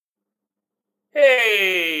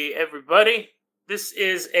Hey, everybody. This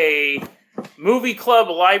is a movie club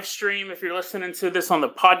live stream. If you're listening to this on the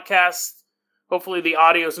podcast, hopefully the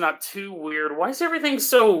audio is not too weird. Why is everything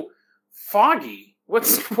so foggy? Why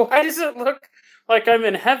does it look like I'm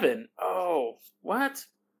in heaven? Oh, what?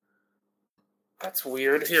 That's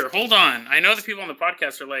weird. Here, hold on. I know the people on the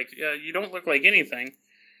podcast are like, you don't look like anything.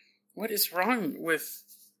 What is wrong with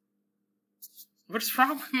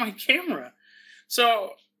my camera?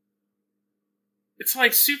 So, it's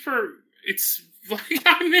like it's like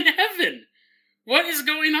I'm in heaven. What is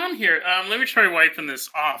going on here? Let me try wiping this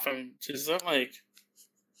off. Is that like,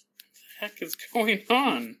 what the heck is going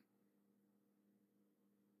on?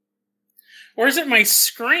 Or is it my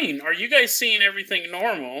screen? Are you guys seeing everything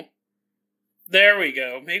normal? There we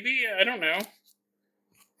go. Maybe, I don't know.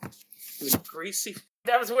 It was greasy.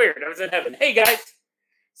 That was weird. I was in heaven. Hey, guys.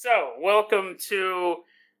 So, welcome to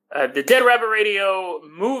the Dead Rabbit Radio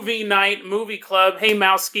movie night, movie club. Hey,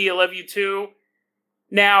 Mousky, I love you too.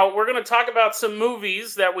 Now, we're going to talk about some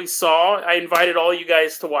movies that we saw. I invited all you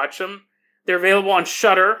guys to watch them. They're available on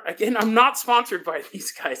Shudder. Again, I'm not sponsored by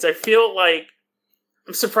these guys. I feel like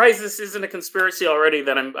I'm surprised this isn't a conspiracy already.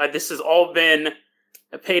 That this has all been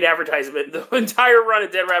a paid advertisement. The entire run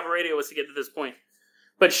of Dead Rabbit Radio was to get to this point.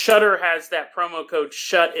 But Shudder has that promo code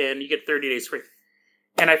SHUTIN. You get 30 days free.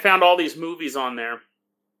 And I found all these movies on there.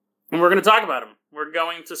 And we're going to talk about them. We're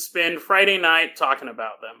going to spend Friday night talking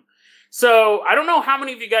about them. So, I don't know how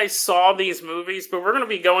many of you guys saw these movies, but we're going to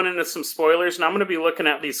be going into some spoilers, and I'm going to be looking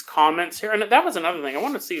at these comments here. And that was another thing. I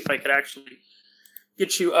wanted to see if I could actually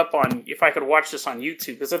get you up on, if I could watch this on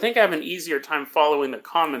YouTube, because I think I have an easier time following the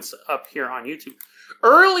comments up here on YouTube.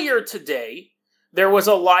 Earlier today, there was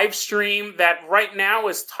a live stream that right now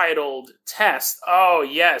is titled Test. Oh,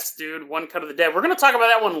 yes, dude, One Cut of the Dead. We're going to talk about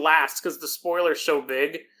that one last, because the spoiler's so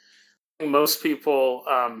big. Most people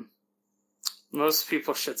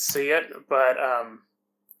should see it, but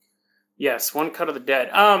yes, One Cut of the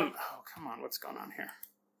Dead. Oh, come on, what's going on here?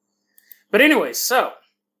 But anyway, so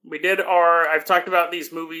we did I've talked about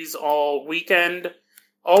these movies all week.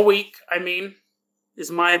 I mean, is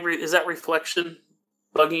that reflection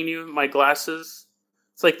bugging you? My glasses.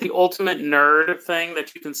 It's like the ultimate nerd thing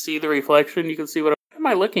that you can see the reflection. You can see what am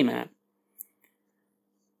I looking at?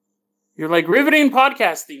 You're like, riveting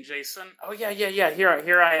podcasting, Jason. Oh, yeah.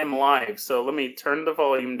 Here I am live. So let me turn the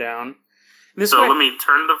volume down. That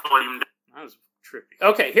was trippy.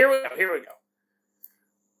 Okay, here we go.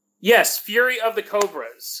 Yes, Fury of the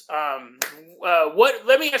Cobras.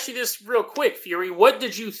 Let me ask you this real quick, Fury. What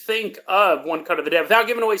did you think of One Cut of the Dead? Without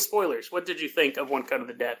giving away spoilers, what did you think of One Cut of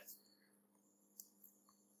the Dead?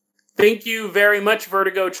 Thank you very much,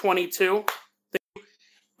 Vertigo22.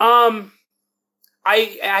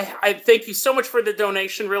 I thank you so much for the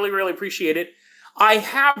donation. Really, really appreciate it. I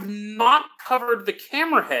have not covered the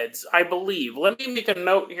camera heads, I believe. Let me make a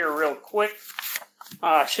note here real quick.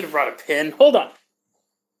 I should have brought a pen. Hold on.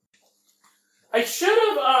 I should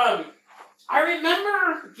have, I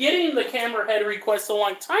remember getting the camera head request a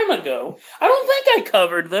long time ago. I don't think I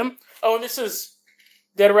covered them. Oh, and this is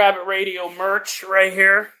Dead Rabbit Radio merch right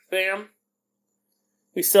here. Bam.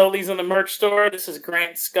 We sell these in the merch store. This is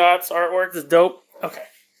Grant Scott's artwork. This is dope. Okay.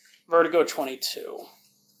 Vertigo 22.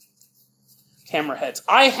 Camera heads.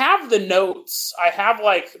 I have the notes. I have,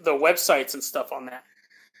 like, the websites and stuff on that.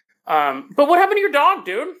 But what happened to your dog,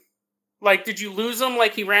 dude? Like, did you lose him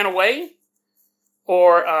like he ran away?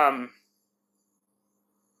 Or,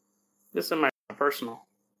 this is my personal.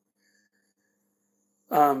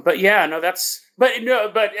 But yeah, no,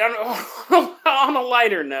 but on a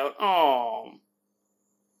lighter note,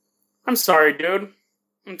 I'm sorry, dude.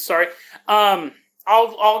 I'm sorry.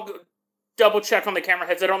 I'll double check on the camera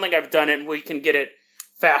heads. I don't think I've done it, and we can get it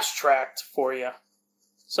fast tracked for you.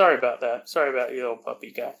 Sorry about that. Sorry about you, little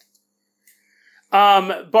puppy guy.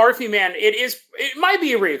 Barfy Man, it might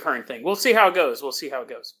be a reoccurring thing. We'll see how it goes.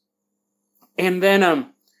 And then,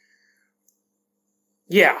 I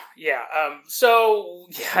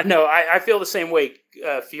feel the same way,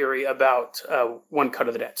 Fury, about One Cut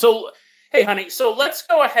of the Dead. So, hey, honey, so let's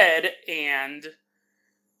go ahead and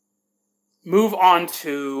move on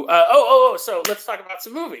to, so let's talk about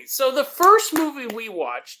some movies. So the first movie we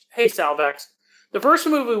watched, hey, Salvax, the first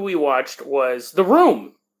movie we watched was The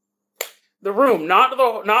Room. The Room, not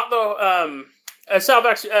the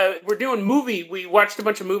Salvax, we're doing movie. We watched a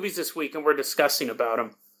bunch of movies this week, and we're discussing about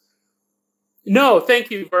them. No, thank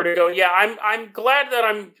you, Vertigo. Yeah, I'm glad that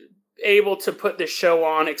I'm able to put this show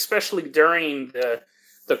on, especially during the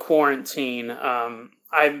quarantine.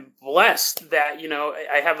 I'm blessed that,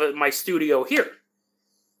 I have my studio here.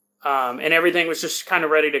 And everything was just kind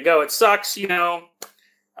of ready to go. It sucks,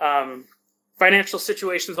 financial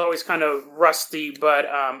situation is always kind of rusty, but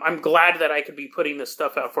I'm glad that I could be putting this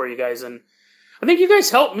stuff out for you guys, and I think you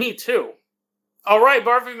guys helped me too. All right,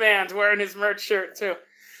 Barbie Man's wearing his merch shirt too.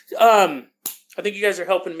 I think you guys are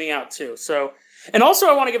helping me out too. So, and also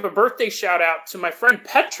I want to give a birthday shout out to my friend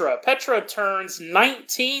Petra. Petra turns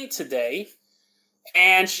 19 today,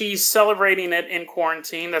 and she's celebrating it in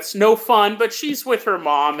quarantine. That's no fun, but she's with her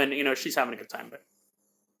mom, and she's having a good time. But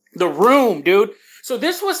The Room, dude. So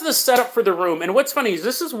this was the setup for The Room. And what's funny is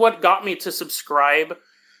this is what got me to subscribe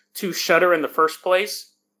to Shudder in the first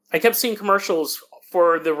place. I kept seeing commercials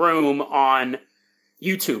for The Room on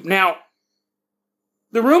YouTube. Now,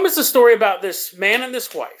 The Room is a story about this man and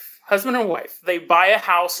this wife, husband and wife. They buy a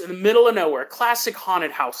house in the middle of nowhere. Classic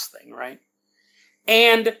haunted house thing, right?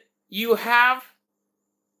 And you have...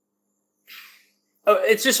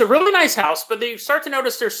 it's just a really nice house, but they start to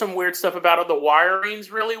notice there's some weird stuff about it. The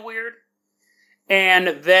wiring's really weird.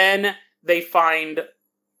 And then they find,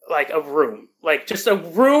 like, a room. Like, just a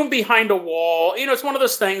room behind a wall. It's one of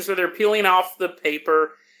those things where they're peeling off the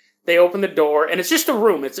paper. They open the door, and it's just a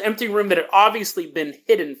room. It's an empty room that had obviously been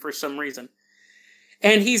hidden for some reason.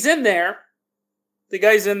 And he's in there. The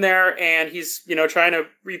guy's in there, and he's, trying to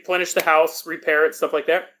replenish the house, repair it, stuff like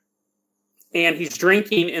that. And he's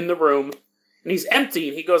drinking in the room. And he's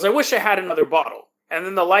emptying. He goes, I wish I had another bottle. And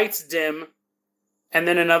then the lights dim. And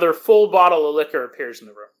then another full bottle of liquor appears in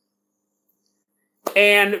the room.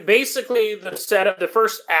 And basically the setup, the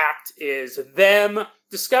first act is them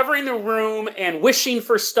discovering the room and wishing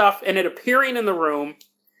for stuff and it appearing in the room.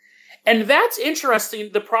 And that's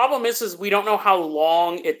interesting. The problem is we don't know how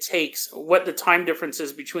long it takes, what the time difference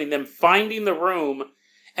is between them finding the room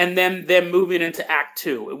and then them moving into Act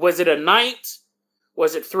 2. Was it a night?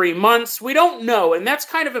 Was it 3 months? We don't know. And that's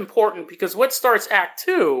kind of important because what starts Act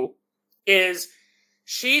 2 is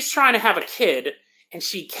she's trying to have a kid and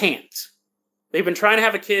she can't. They've been trying to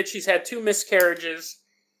have a kid. She's had 2 miscarriages.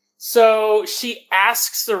 So she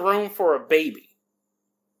asks the room for a baby.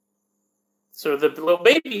 So the little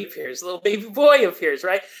baby appears, the little baby boy appears,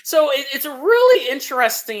 right? So it's a really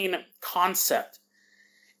interesting concept.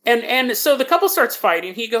 And so the couple starts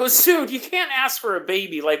fighting. He goes, dude, you can't ask for a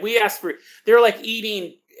baby. Like, we asked for... They're, like,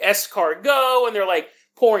 eating escargot, and they're, like,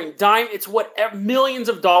 pouring It's whatever... Millions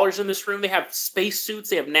of dollars in this room. They have space suits.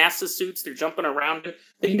 They have NASA suits. They're jumping around.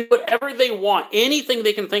 They can do whatever they want. Anything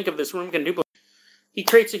they can think of, this room can duplicate. He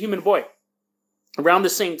creates a human boy. Around the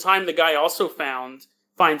same time, the guy also finds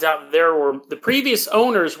out the previous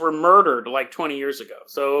owners were murdered, like, 20 years ago.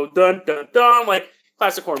 So, dun, dun, dun, like,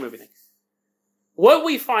 classic horror movie thing. What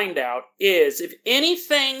we find out is if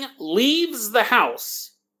anything leaves the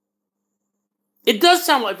house, it does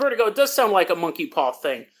sound like Vertigo, it does sound like a monkey paw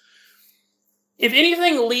thing. If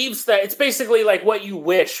anything leaves it's basically like what you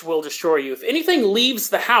wish will destroy you. If anything leaves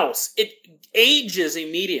the house, it ages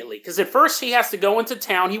immediately. Because at first he has to go into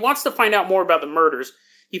town. He wants to find out more about the murders.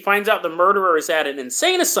 He finds out the murderer is at an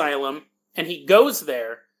insane asylum, and he goes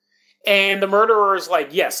there. And the murderer is like,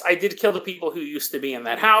 yes, I did kill the people who used to be in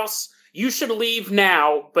that house. You should leave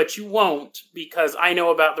now, but you won't because I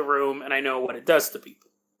know about the room and I know what it does to people.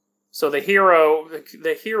 So the hero,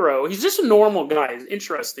 he's just a normal guy. He's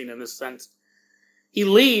interesting in this sense. He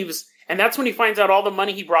leaves, and that's when he finds out all the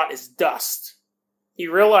money he brought is dust. He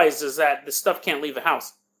realizes that the stuff can't leave the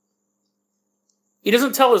house. He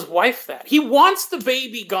doesn't tell his wife that. He wants the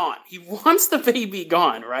baby gone. He wants the baby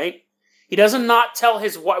gone, right? He doesn't not tell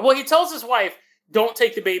his wife. Well, he tells his wife, don't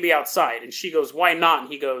take the baby outside. And she goes, why not?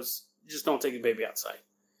 And he goes, just don't take the baby outside.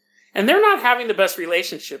 And they're not having the best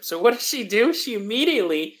relationship. So what does she do? She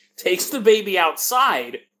immediately takes the baby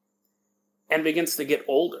outside and begins to get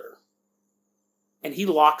older. And he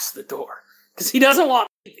locks the door. Because he doesn't want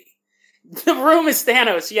baby. The room is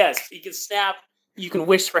Thanos, yes. He can snap. You can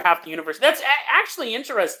wish for half the universe. That's actually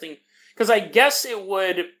interesting. Because I guess it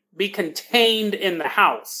would be contained in the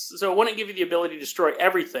house. So it wouldn't give you the ability to destroy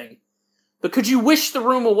everything. But could you wish the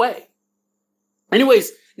room away?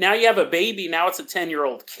 Anyways, now you have a baby. Now it's a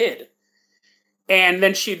 10-year-old kid. And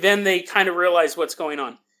then they kind of realize what's going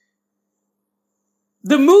on.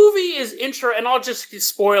 The movie is and I'll just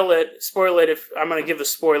spoil it if I'm going to give the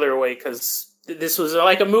spoiler away, because this was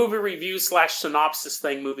like a movie review / synopsis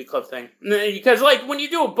thing, movie club thing. Because like when you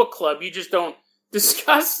do a book club, you just don't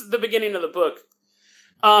discuss the beginning of the book.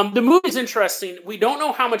 The movie's interesting. We don't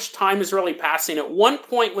know how much time is really passing. At one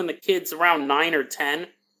point when the kid's around 9 or 10,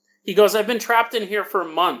 he goes, I've been trapped in here for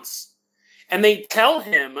months. And they tell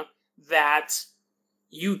him that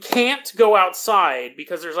you can't go outside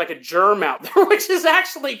because there's like a germ out there, which is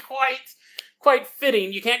actually quite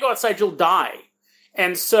fitting. You can't go outside, you'll die.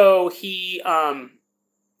 And so he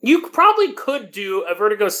You probably could do,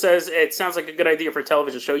 Vertigo says it sounds like a good idea for a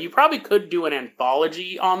television show. You probably could do an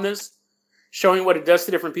anthology on this, showing what it does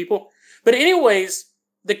to different people. But anyways,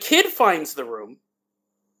 the kid finds the room.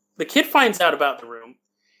 The kid finds out about the room.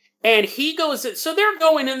 And he goes, so they're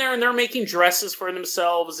going in there and they're making dresses for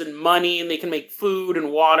themselves and money, and they can make food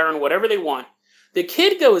and water and whatever they want. The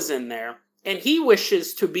kid goes in there and he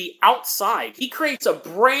wishes to be outside. He creates a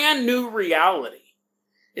brand new reality.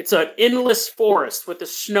 It's an endless forest with a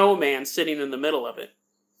snowman sitting in the middle of it.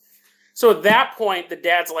 So at that point, the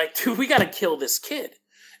dad's like, dude, we got to kill this kid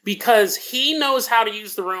because he knows how to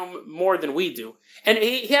use the room more than we do. And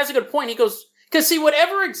he has a good point. He goes, because see,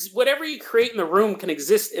 whatever you create in the room can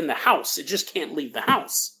exist in the house. It just can't leave the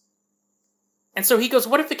house. And so he goes,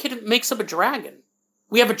 what if the kid makes up a dragon?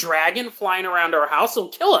 We have a dragon flying around our house. It'll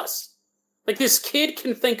kill us. Like, this kid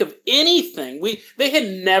can think of anything. They had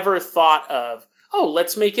never thought of, oh,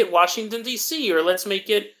 let's make it Washington, D.C., or let's make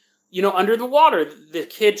it, under the water. The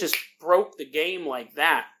kid just broke the game like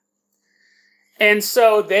that. And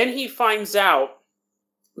so then he finds out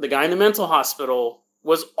the guy in the mental hospital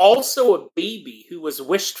was also a baby who was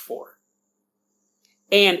wished for.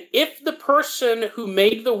 And if the person who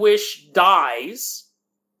made the wish dies,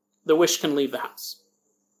 the wish can leave the house.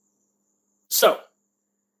 So,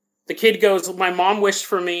 the kid goes, my mom wished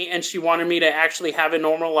for me and she wanted me to actually have a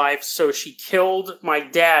normal life, so she killed my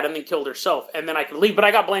dad and then killed herself, and then I could leave, but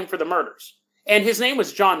I got blamed for the murders. And his name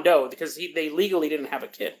was John Doe because they legally didn't have a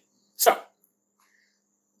kid. So,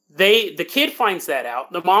 the kid finds that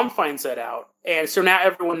out, the mom finds that out, and so now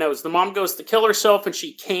everyone knows. The mom goes to kill herself and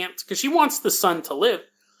she can't because she wants the son to live,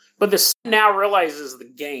 but the son now realizes the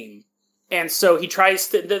game. And so he tries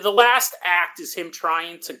to, the last act is him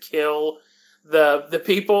trying to kill the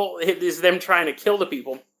people. It is them trying to kill the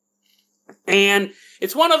people. And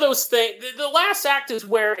it's one of those things, the last act is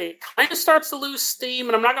where it kind of starts to lose steam,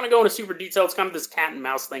 and I'm not going to go into super detail. It's kind of this cat and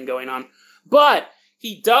mouse thing going on. But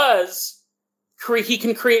he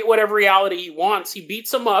can create whatever reality he wants. He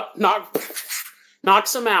beats him up,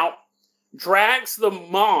 knocks him out, drags the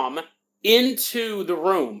mom into the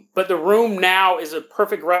room. But the room now is a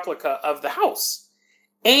perfect replica of the house.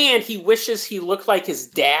 And he wishes he looked like his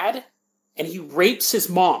dad, and he rapes his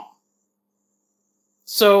mom.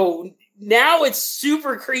 So now it's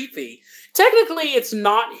super creepy. Technically, it's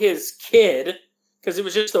not his kid, because it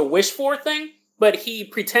was just a wish for thing, but he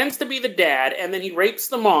pretends to be the dad, and then he rapes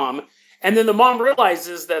the mom, and then the mom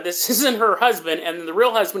realizes that this isn't her husband, and then the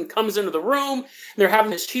real husband comes into the room, and they're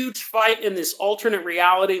having this huge fight in this alternate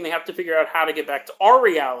reality, and they have to figure out how to get back to our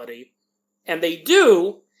reality. And they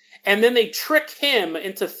do, and then they trick him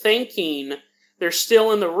into thinking they're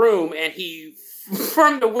still in the room, and he,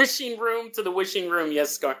 from the wishing room to the wishing room, yes,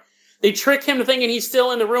 Scar, they trick him to thinking he's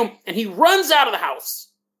still in the room, and he runs out of the house,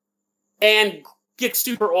 and gets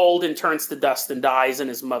super old and turns to dust and dies in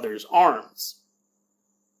his mother's arms.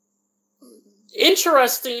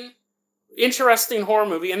 Interesting horror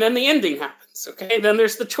movie, and then the ending happens, okay? Then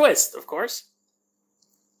there's the twist, of course.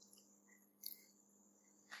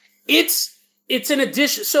 It's an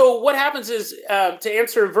addition. So what happens is, to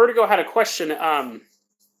answer, Vertigo had a question,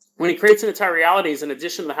 when he creates an entire reality as an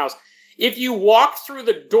addition to the house, if you walk through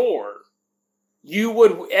the door, you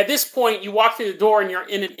would, at this point, you walk through the door and you're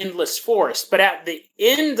in an endless forest, but at the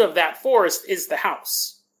end of that forest is the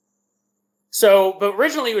house. So, but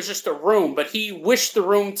originally it was just a room, but he wished the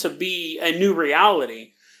room to be a new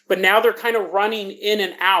reality. But now they're kind of running in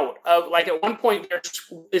and out of, like, at one point,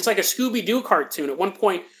 it's like a Scooby-Doo cartoon. At one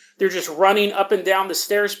point, they're just running up and down the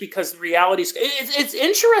stairs because the reality's, it's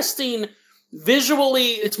interesting visually.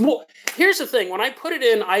 It's more, here's the thing. When I put it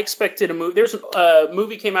in, I expected a movie. There's a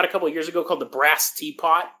movie came out a couple of years ago called The Brass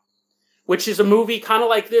Teapot, which is a movie kind of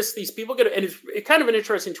like this. These people get, and it's kind of an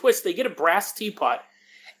interesting twist. They get a brass teapot,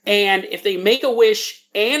 and if they make a wish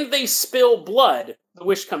and they spill blood, the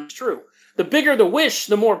wish comes true. The bigger the wish,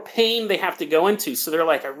 the more pain they have to go into. So they're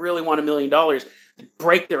like, I really want $1 million.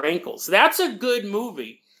 Break their ankles. That's a good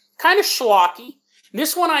movie. Kind of schlocky.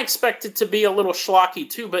 This one I expected to be a little schlocky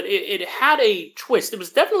too, but it had a twist. It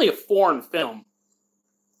was definitely a foreign film.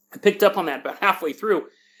 I picked up on that about halfway through.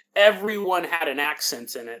 Everyone had an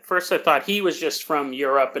accent in it. First I thought he was just from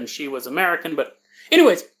Europe and she was American, but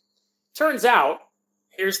anyways, turns out,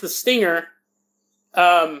 here's the stinger,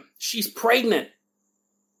 she's pregnant.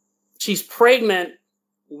 She's pregnant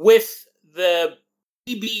with the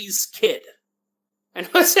baby's kid. I know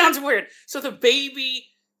it sounds weird. So the baby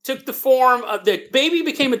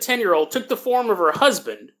became a 10-year-old, took the form of her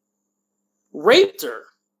husband, raped her,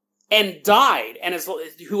 and died. And as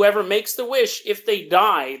whoever makes the wish, if they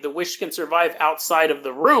die, the wish can survive outside of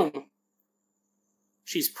the room.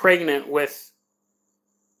 She's pregnant with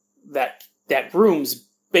that room's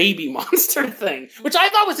baby monster thing, which I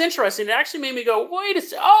thought was interesting. It actually made me go, wait a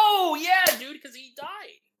second. Oh, yeah, dude, because he died.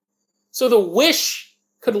 So the wish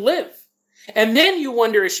could live. And then you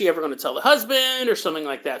wonder, is she ever going to tell the husband or something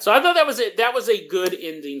like that? So I thought that was it. That was a good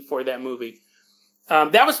ending for that movie.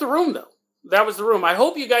 That was The Room, though. That was The Room. I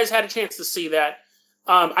hope you guys had a chance to see that.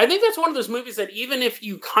 I think that's one of those movies that even if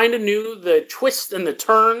you kind of knew the twists and the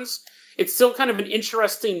turns, it's still kind of an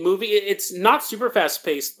interesting movie. It's not super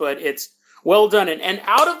fast-paced, but it's well done. And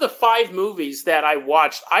out of the 5 movies that I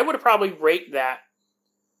watched, I would probably rate that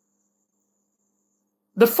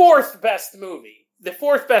the fourth best movie. The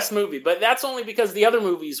fourth best movie, but that's only because the other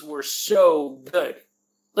movies were so good.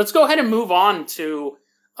 Let's go ahead and move on to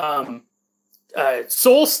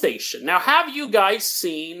Seoul Station. Now, have you guys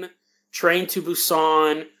seen Train to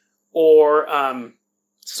Busan or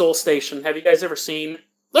Seoul Station? Have you guys ever seen?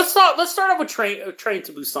 Let's start off with Train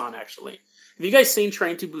to Busan. Actually, have you guys seen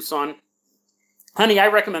Train to Busan? Honey, I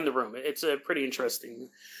recommend The Room. It's a pretty interesting.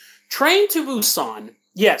 Train to Busan.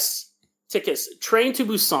 Yes, tickets. Train to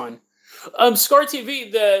Busan. Scar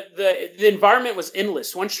TV, the environment was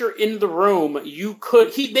endless. Once you're in the room, you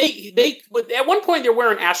could they at one point they're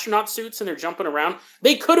wearing astronaut suits and they're jumping around.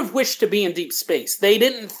 They could have wished to be in deep space. They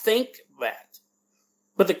didn't think that.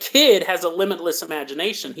 But the kid has a limitless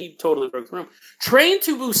imagination. He totally broke the room. Train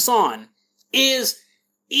to Busan is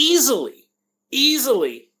easily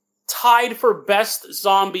tied for best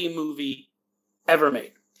zombie movie ever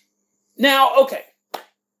made. Now, okay.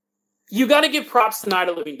 You got to give props to Night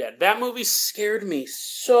of the Living Dead. That movie scared me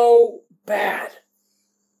so bad.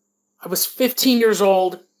 I was 15 years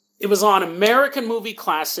old. It was on American Movie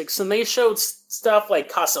Classics, and they showed stuff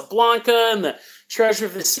like Casablanca and the Treasure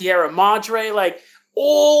of the Sierra Madre, like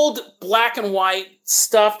old black and white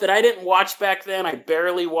stuff that I didn't watch back then. I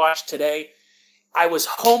barely watched today. I was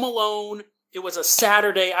home alone. It was a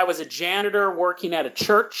Saturday. I was a janitor working at a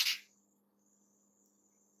church.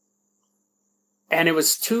 And it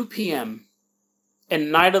was 2 p.m.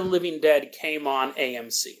 and Night of the Living Dead came on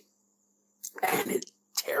AMC. And it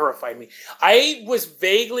terrified me. I was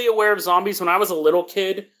vaguely aware of zombies when I was a little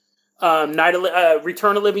kid.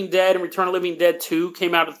 Return of Living Dead and Return of Living Dead 2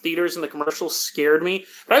 came out of theaters and the commercials scared me.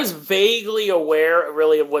 But I was vaguely aware,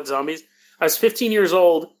 really, of what zombies. I was 15 years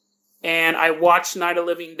old and I watched Night of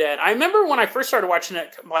the Living Dead. I remember when I first started watching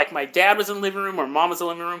it, like my dad was in the living room or mom was in the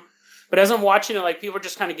living room. But as I'm watching it, like people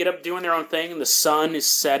just kind of get up doing their own thing and the sun is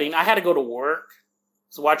setting. I had to go to work. I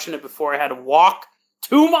was watching it before. I had to walk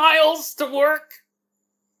 2 miles to work.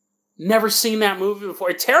 Never seen that movie before.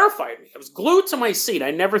 It terrified me. I was glued to my seat.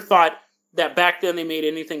 I never thought that back then they made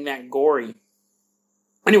anything that gory.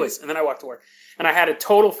 Anyways, and then I walked to work. And I had a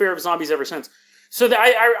total fear of zombies ever since. So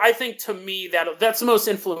I think to me that's the most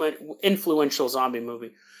influential zombie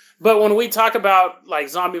movie. But when we talk about like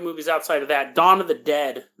zombie movies outside of that, Dawn of the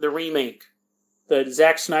Dead, the remake, the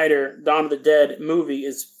Zack Snyder Dawn of the Dead movie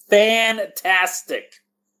is fantastic.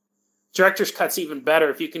 Director's Cut's even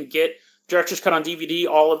better. If you can get Director's Cut on DVD,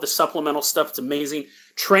 all of the supplemental stuff, it's amazing.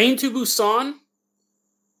 Train to Busan,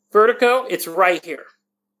 Vertigo, it's right here.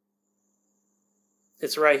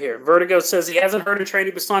 It's right here. Vertigo says he hasn't heard of Train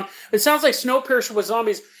to Busan. It sounds like Snowpiercer with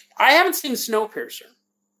zombies. I haven't seen Snowpiercer.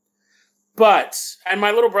 But, and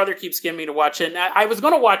my little brother keeps getting me to watch it. And I was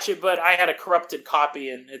going to watch it, but I had a corrupted copy,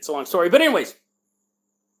 and it's a long story. But anyways,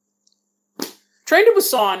 Train to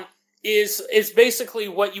Busan is basically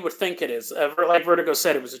what you would think it is. Like Vertigo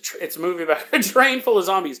said, it's a movie about a train full of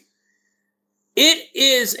zombies. It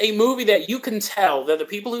is a movie that you can tell that the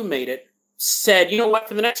people who made it said, you know what,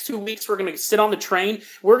 for the next 2 weeks, we're going to sit on the train,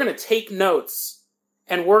 we're going to take notes,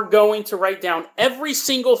 and we're going to write down every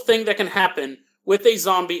single thing that can happen with a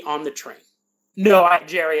zombie on the train. No,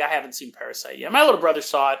 Jerry, I haven't seen Parasite yet. My little brother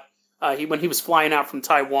saw it when he was flying out from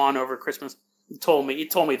Taiwan over Christmas. He told me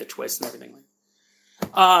the twist and everything.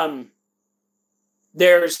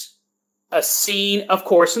 There's a scene, of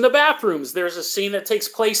course, in the bathrooms. There's a scene that takes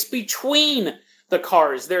place between the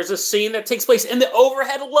cars. There's a scene that takes place in the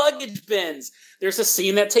overhead luggage bins. There's a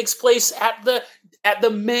scene that takes place at the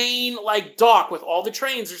main dock with all the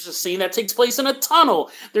trains. There's a scene that takes place in a tunnel.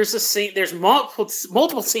 There's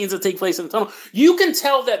multiple scenes that take place in a tunnel. You can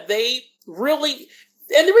tell that they really,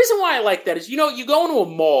 and the reason why I like that is, you go into a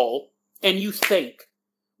mall and you think,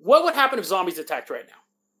 what would happen if zombies attacked right now?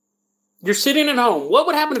 You're sitting at home. What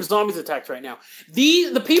would happen if zombies attacked right now?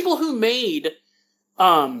 The people who made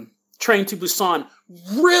Train to Busan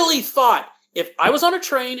really thought, if I was on a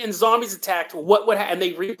train and zombies attacked, what would happen? And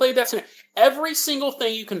they replayed that scenario. Every single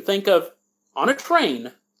thing you can think of on a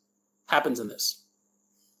train happens in this.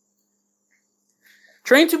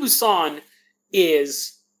 Train to Busan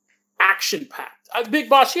is action-packed. Big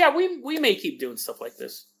Boss, yeah, we may keep doing stuff like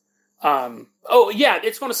this.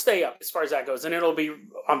 It's going to stay up as far as that goes, and it'll be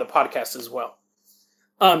on the podcast as well.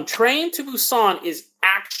 Train to Busan is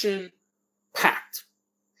action-packed.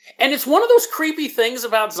 And it's one of those creepy things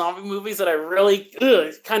about zombie movies that I really,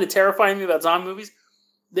 kind of terrifying me about zombie movies.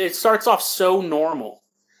 It starts off so normal.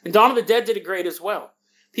 And Dawn of the Dead did it great as well.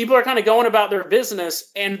 People are kind of going about their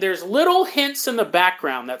business, and there's little hints in the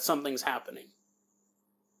background that something's happening.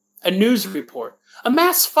 A news report. A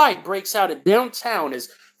mass fight breaks out in downtown as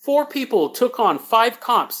 4 people took on 5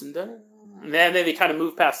 cops, and then they kind of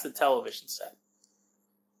move past the television set.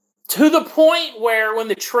 To the point where when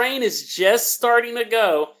the train is just starting to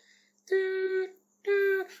go,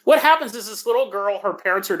 what happens is this little girl, her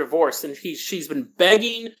parents are divorced, and she's been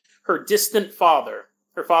begging her distant father,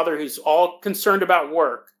 her father who's all concerned about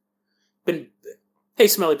work, hey,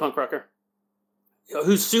 smelly punk rocker,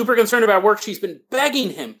 who's super concerned about work, she's been begging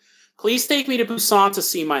him, please take me to Busan to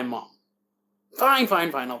see my mom. Fine,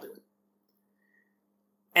 I'll do it.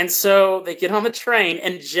 And so they get on the train,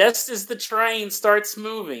 and just as the train starts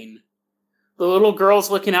moving, the little girl's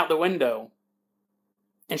looking out the window,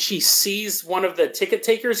 and she sees one of the ticket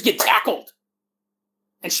takers get tackled.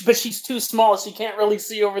 But she's too small, so she can't really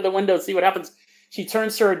see over the window and see what happens. She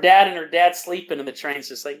turns to her dad, and her dad's sleeping, and the train's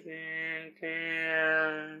just like...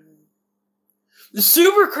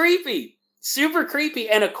 Super creepy. Super creepy.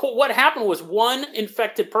 And what happened was one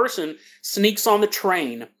infected person sneaks on the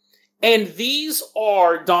train. And these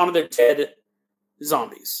are Dawn of the Dead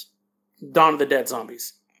zombies. Dawn of the Dead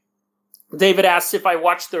zombies. David asks if I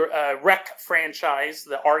watched the REC franchise,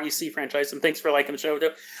 the REC franchise, and thanks for liking the show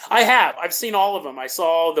too. I have. I've seen all of them. I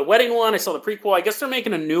saw the wedding one. I saw the prequel. I guess they're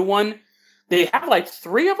making a new one. They have like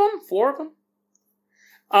 3 of them, 4 of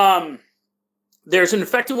them. There's an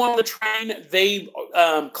infected one on the train. They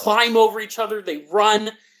climb over each other. They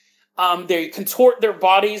run. They contort their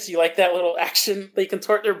bodies. You like that little action? They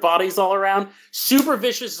contort their bodies all around. Super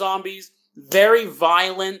vicious zombies. Very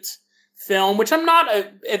violent film, which I'm not,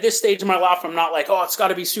 at this stage of my life, I'm not like, oh, it's got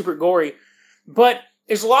to be super gory. But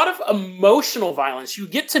there's a lot of emotional violence. You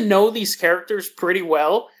get to know these characters pretty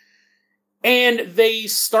well. And they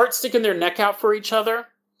start sticking their neck out for each other.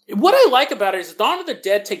 What I like about it is Dawn of the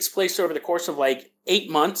Dead takes place over the course of like 8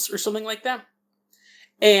 months or something like that.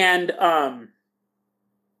 And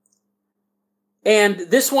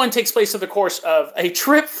this one takes place over the course of a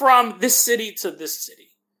trip from this city to this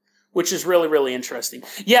city, which is really, really interesting.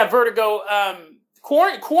 Yeah, Vertigo,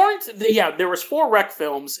 Quarantine, there was 4 REC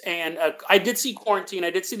films, and I did see Quarantine, I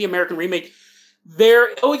did see the American remake.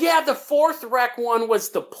 The 4th REC one was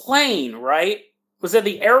the plane, right? Was at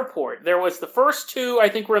the airport. There was the first 2, I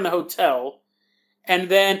think, were in the hotel. And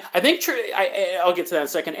then, I think, I'll get to that in a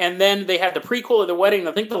second. And then they had the prequel of the wedding.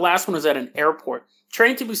 I think the last one was at an airport.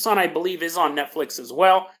 Train to Busan, I believe, is on Netflix as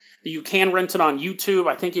well. You can rent it on YouTube.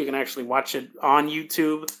 I think you can actually watch it on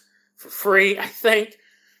YouTube for free, I think.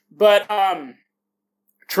 But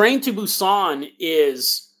Train to Busan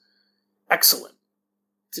is excellent.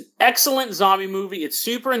 It's an excellent zombie movie. It's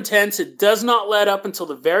super intense. It does not let up until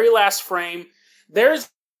the very last frame. There's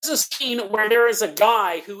a scene where there is a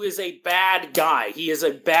guy who is a bad guy. He is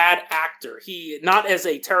a bad actor. He, not as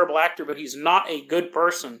a terrible actor, but he's not a good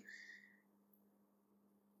person.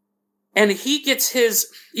 And he gets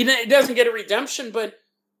his, he doesn't get a redemption, but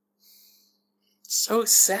it's so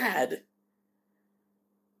sad.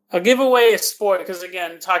 I'll give away a spoiler, because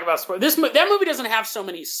again, talk about spoilers. That movie doesn't have so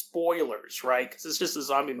many spoilers, right? Because it's just a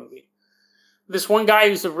zombie movie. This one guy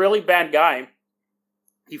who's a really bad guy,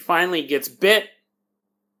 he finally gets bit.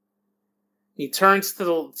 He turns to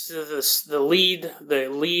the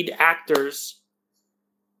lead actors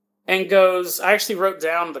and goes, I actually wrote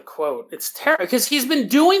down the quote. It's terrible, because he's been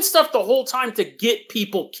doing stuff the whole time to get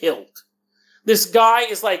people killed. This guy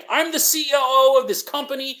is like, I'm the CEO of this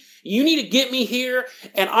company. You need to get me here,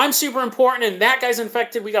 and I'm super important, and that guy's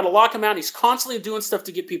infected. We got to lock him out. He's constantly doing stuff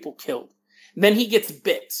to get people killed. And then he gets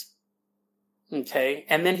bit. Okay?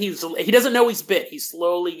 And then he doesn't know he's bit. He's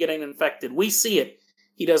slowly getting infected. We see it.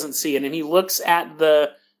 He doesn't see it. And he looks at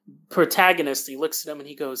the protagonist. He looks at him, and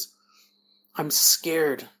he goes, I'm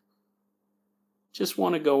scared. Just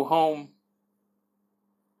want to go home.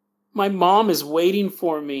 My mom is waiting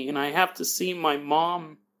for me, and I have to see my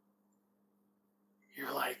mom.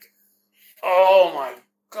 You're like, oh my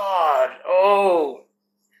God, oh.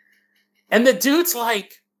 And the dude's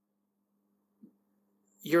like,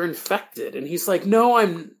 you're infected. And he's like, no,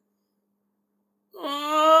 I'm...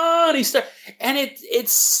 And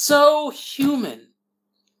it's so human.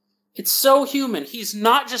 It's so human. He's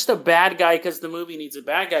not just a bad guy because the movie needs a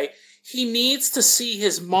bad guy. He needs to see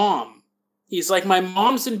his mom. He's like, my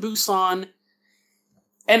mom's in Busan,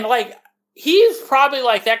 And like, he's probably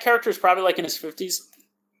like, that character is probably like in his 50s.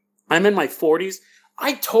 I'm in my 40s.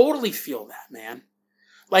 I totally feel that, man.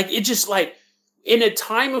 Like, it just like, in a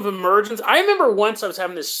time of emergence. I remember once I was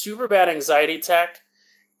having this super bad anxiety attack,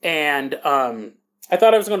 and I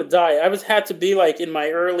thought I was going to die. Had to be like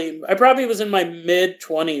I probably was in my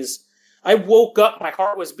mid-20s. I woke up, my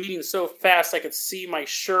heart was beating so fast I could see my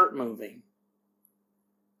shirt moving.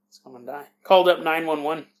 Someone die. Called up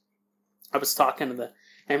 911. I was talking to the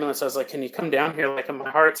ambulance. I was like, can you come down here? Like, my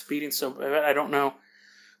heart's beating so bad. I don't know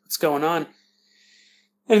what's going on.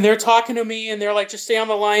 And they're talking to me, and they're like, just stay on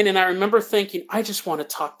the line. And I remember thinking, I just want to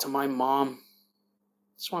talk to my mom.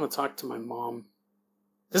 Just want to talk to my mom.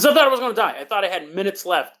 Because I thought I was going to die. I thought I had minutes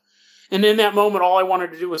left. And in that moment, all I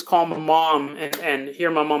wanted to do was call my mom and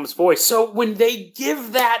hear my mom's voice. So when they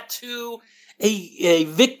give that to a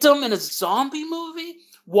victim in a zombie movie,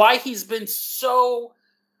 why he's been so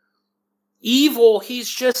evil, he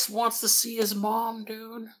just wants to see his mom,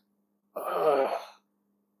 dude. Ugh.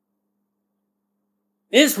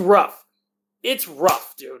 It's rough. It's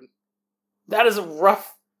rough, dude.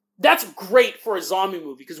 That's great for a zombie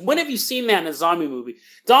movie, because when have you seen that in a zombie movie?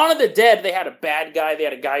 Dawn of the Dead, they had a bad guy. They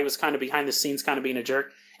had a guy who was kind of behind the scenes, kind of being a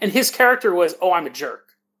jerk. And his character was, oh, I'm a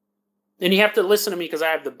jerk. And you have to listen to me because I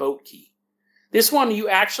have the boat key. This one,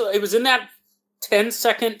 it was in that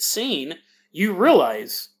 10-second scene, you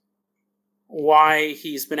realize why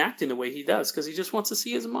he's been acting the way he does, because he just wants to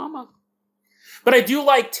see his mama. But I do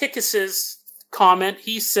like Tickus's comment.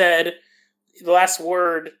 He said, the last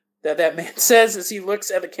word that man says is he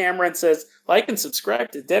looks at the camera and says, like and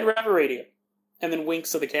subscribe to Dead Rabbit Radio, and then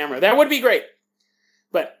winks to the camera. That would be great.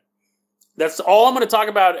 But that's all I'm going to talk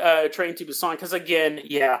about Train to Busan, because again,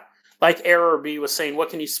 yeah, like Error B was saying, what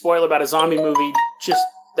can you spoil about a zombie movie? Just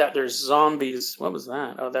that there's zombies. What was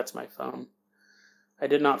that? Oh, that's my phone. I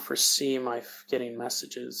did not foresee my getting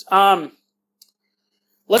messages.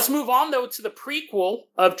 Let's move on, though, to the prequel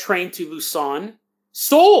of Train to Busan,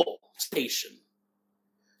 Seoul Station.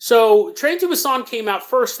 So Train to Busan came out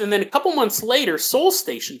first, and then a couple months later, Seoul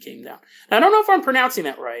Station came down. Now, I don't know if I'm pronouncing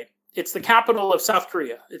that right. It's the capital of South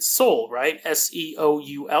Korea. It's Seoul, right? Seoul.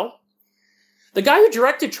 The guy who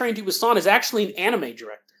directed Train to Busan is actually an anime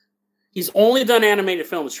director. He's only done animated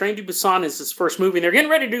films. Train to Busan is his first movie, and they're getting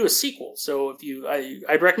ready to do a sequel. So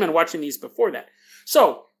I'd recommend watching these before that.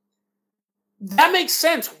 So that makes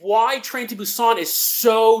sense why Train to Busan is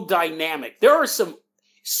so dynamic. There are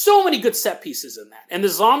so many good set pieces in that. And the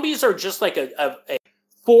zombies are just like a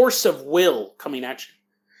force of will coming at you.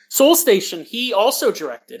 Seoul Station, he also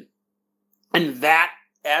directed. And that,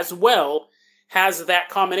 as well, has that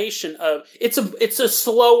combination of... It's a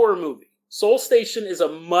slower movie. Seoul Station is a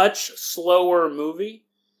much slower movie.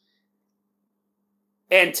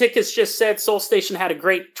 And Tickus just said Seoul Station had a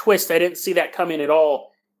great twist. I didn't see that coming at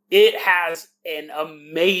all. It has an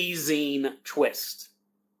amazing twist.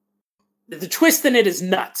 The twist in it is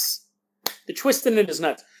nuts.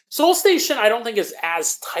 Seoul Station, I don't think is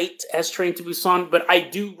as tight as Train to Busan, but I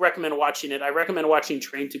do recommend watching it. I recommend watching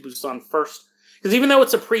Train to Busan first. Because even though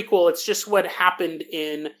it's a prequel, it's just what happened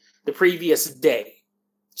in the previous day.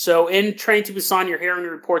 So in Train to Busan, you're hearing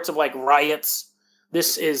reports of like riots.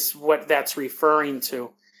 This is what that's referring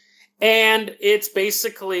to. And it's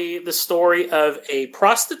basically the story of a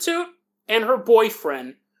prostitute and her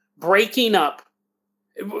boyfriend breaking up.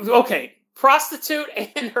 Okay, prostitute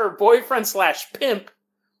and her boyfriend / pimp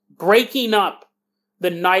breaking up the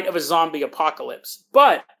night of a zombie apocalypse.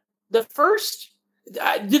 But the first...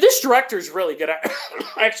 this director is really good. I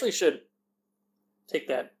actually should take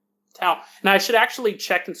that towel. And I should actually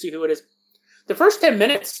check and see who it is. The first 10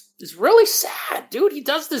 minutes is really sad, dude. He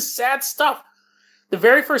does this sad stuff. The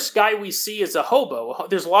very first guy we see is a hobo.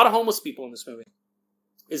 There's a lot of homeless people in this movie.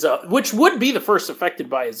 Which would be the first affected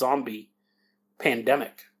by a zombie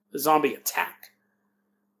pandemic, a zombie attack.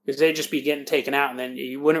 Because they'd just be getting taken out and then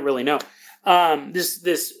you wouldn't really know.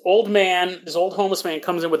 This old homeless man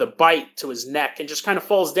comes in with a bite to his neck and just kind of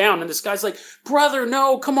falls down. And this guy's like, brother,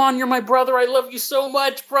 no, come on, you're my brother. I love you so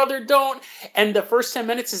much. Brother, don't. And the first 10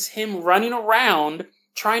 minutes is him running around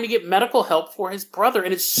trying to get medical help for his brother.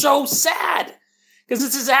 And it's so sad because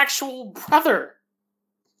it's his actual brother.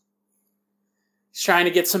 He's trying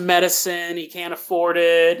to get some medicine. He can't afford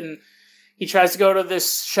it. And he tries to go to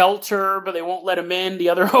this shelter, but they won't let him in. The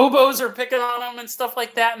other hobos are picking on him and stuff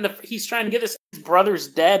like that. And he's trying to get his brother's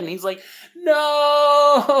dead. And he's like,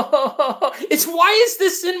 no! It's why is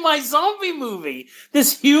this in my zombie movie?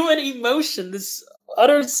 This human emotion, this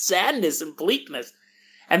utter sadness and bleakness.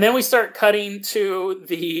 And then we start cutting to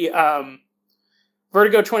the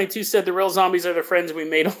Vertigo 22 said the real zombies are the friends we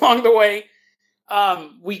made along the way.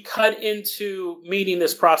 we cut into meeting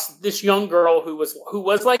this young girl who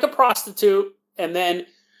was like a prostitute, and then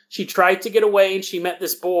she tried to get away and she met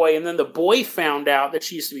this boy, and then the boy found out that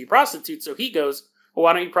she used to be a prostitute, so he goes, well,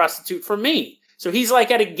 why don't you prostitute for me? So he's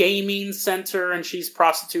like at a gaming center and she's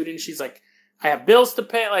prostituting. She's like, I have bills to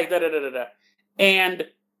pay, like da-da-da-da-da. And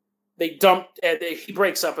he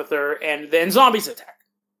breaks up with her, and then zombies attack.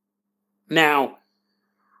 Now,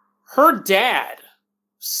 her dad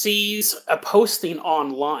sees a posting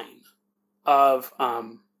online of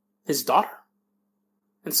his daughter.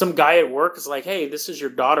 And some guy at work is like, hey, this is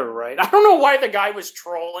your daughter, right? I don't know why the guy was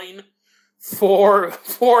trolling for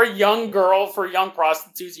young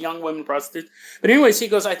prostitutes, young women prostitutes. But anyways, he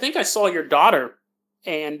goes, I think I saw your daughter,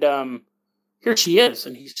 and here she is.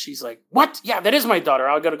 And she's like, what? Yeah, that is my daughter.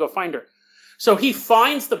 I gotta go find her. So he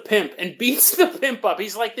finds the pimp and beats the pimp up.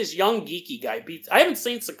 He's like this young geeky guy. I haven't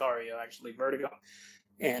seen Sicario, actually, Vertigo.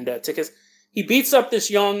 And Tickets. He beats up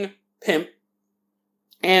this young pimp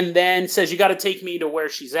and then says, you got to take me to where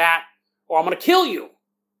she's at or I'm going to kill you.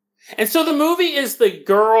 And so the movie is the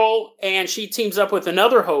girl, and she teams up with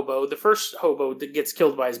another hobo, the first hobo that gets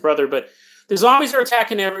killed by his brother. But the zombies are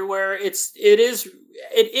attacking everywhere. It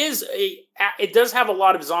does have a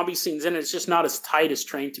lot of zombie scenes in it. It's just not as tight as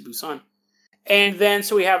Train to Busan. And then,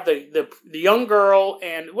 so we have the young girl,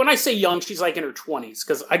 and when I say young, she's like in her 20s,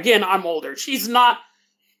 because, again, I'm older. She's not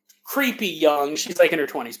creepy young. She's like in her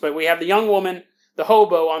 20s. But we have the young woman, the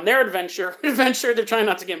hobo, on their adventure. They're trying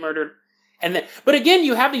not to get murdered. But again,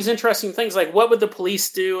 you have these interesting things, like what would the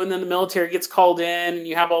police do? And then the military gets called in, and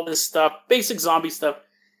you have all this stuff, basic zombie stuff.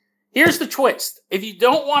 Here's the twist. If you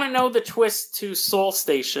don't want to know the twist to Soul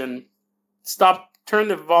Station, turn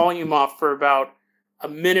the volume off for about a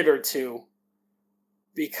minute or two.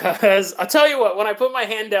 Because I'll tell you what, when I put my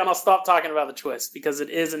hand down, I'll stop talking about the twist, because it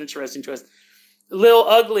is an interesting twist. Lil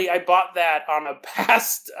Ugly, I bought that on a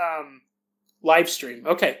past live stream.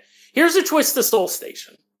 Okay, here's a twist to Soul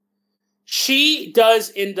Station. She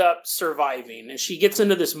does end up surviving, and she gets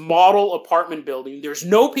into this model apartment building. There's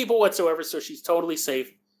no people whatsoever, so she's totally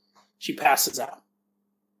safe. She passes out.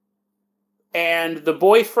 And the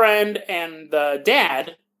boyfriend and the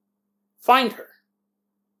dad find her.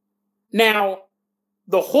 Now,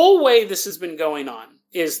 the whole way this has been going on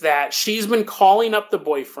is that she's been calling up the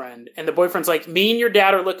boyfriend, and the boyfriend's like, me and your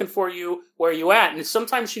dad are looking for you. Where are you at? And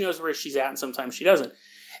sometimes she knows where she's at, and sometimes she doesn't.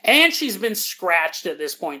 And she's been scratched at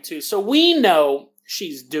this point, too. So we know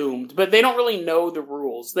she's doomed, but they don't really know the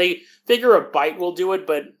rules. They figure a bite will do it,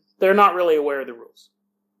 but they're not really aware of the rules.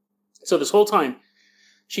 So this whole time,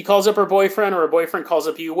 she calls up her boyfriend, or her boyfriend calls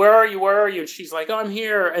up you. Where are you? Where are you? And she's like, oh, I'm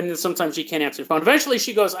here. And then sometimes she can't answer the phone. Eventually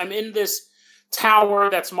she goes, I'm in this tower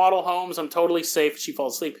that's model homes. I'm totally safe. She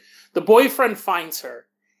falls asleep. The boyfriend finds her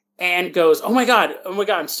and goes, oh my God,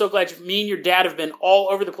 I'm so glad me and your dad have been all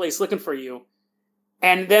over the place looking for you.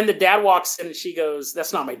 And then the dad walks in and she goes,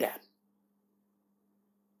 that's not my dad.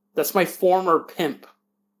 That's my former pimp.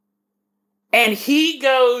 And he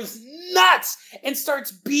goes nuts and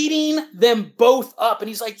starts beating them both up. And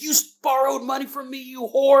he's like, you borrowed money from me, you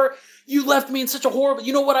whore. You left me in such a horrible,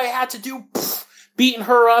 you know what I had to do? Pfft. Beating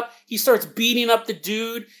her up. He starts beating up the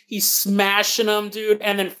dude. He's smashing him, dude.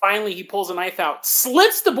 And then finally he pulls a knife out,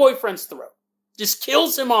 slits the boyfriend's throat, just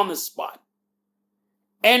kills him on the spot.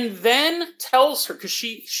 And then tells her, because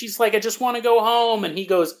she's like, I just want to go home. And he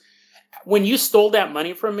goes, when you stole that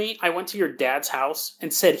money from me, I went to your dad's house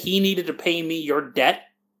and said he needed to pay me your debt.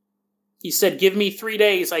 He said, give me 3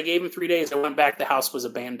 days. I gave him 3 days. I went back. The house was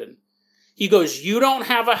abandoned. He goes, you don't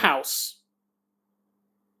have a house.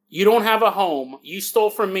 You don't have a home. You stole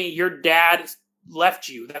from me. Your dad left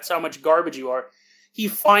you. That's how much garbage you are. He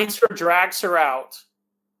finds her, drags her out,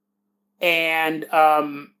 and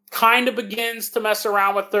kind of begins to mess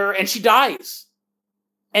around with her, and she dies.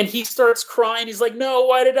 And he starts crying. He's like, no,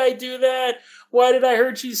 why did I do that? Why did I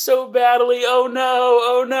hurt you so badly? Oh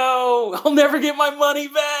no, I'll never get my money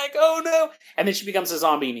back. Oh no. And then she becomes a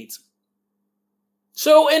zombie and eats him.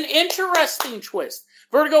 So an interesting twist.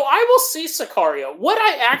 Vertigo, I will see Sicario. What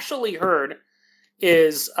I actually heard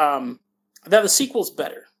is that the sequel's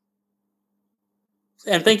better.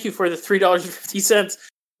 And thank you for the $3.50.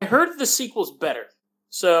 I heard the sequel's better.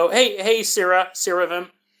 So, hey, Sarah Vim.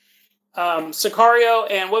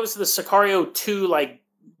 Sicario, and what was the Sicario 2, like,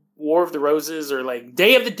 War of the Roses, or like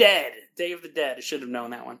Day of the Dead. I should have known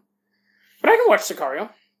that one. But I can watch Sicario.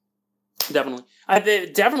 Definitely. I've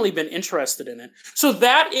definitely been interested in it. So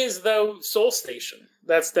that is, though, Soul Station.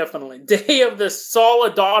 That's definitely. Day of the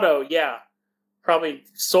Soldado, yeah. Probably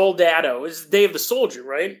Soldado. It's Day of the Soldier,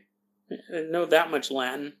 right? I didn't know that much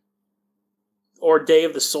Latin. Or Day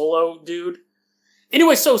of the Solo dude.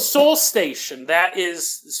 Anyway, so Soul Station, that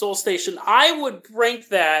is Soul Station. I would rank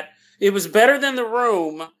that, it was better than The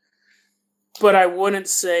Room, but I wouldn't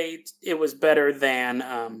say it was better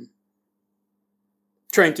than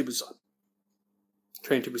Train to Busan.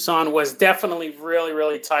 Train to Busan was definitely really,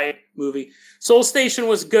 really tight movie. Soul Station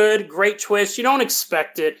was good, great twist. You don't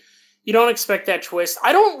expect it. You don't expect that twist.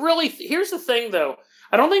 I don't really... Here's the thing, though.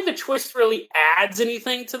 I don't think the twist really adds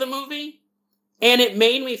anything to the movie. And it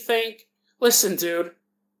made me think, listen, dude,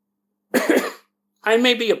 I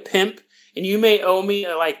may be a pimp, and you may owe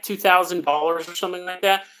me like $2,000 or something like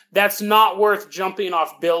that. That's not worth jumping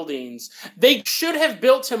off buildings. They should have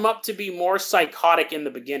built him up to be more psychotic in the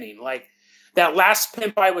beginning. Like, that last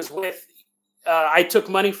pimp I was with, I took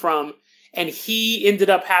money from, and he ended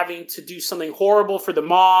up having to do something horrible for the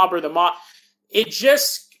mob, It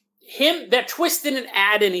just, that twist didn't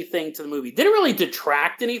add anything to the movie. Didn't really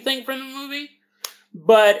detract anything from the movie.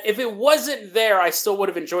 But if it wasn't there, I still would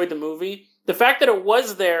have enjoyed the movie. The fact that it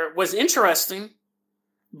was there was interesting.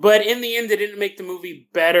 But in the end, it didn't make the movie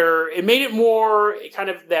better. It made it more kind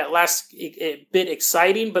of that last bit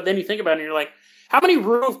exciting. But then you think about it and you're like, how many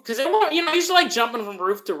roofs? Because, he's like jumping from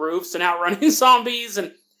roof to roofs and outrunning zombies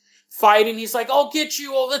and fighting. He's like, I'll get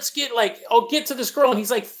you. I'll get to this girl. And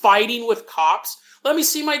he's like fighting with cops. Let me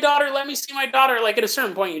see my daughter. Like at a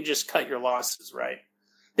certain point, you just cut your losses, right?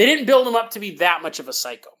 They didn't build him up to be that much of a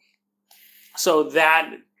psycho. So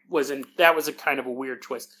that was a kind of a weird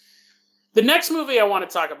twist. The next movie I want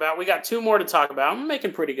to talk about, we got two more to talk about. I'm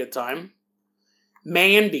making pretty good time.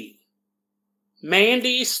 Mandy.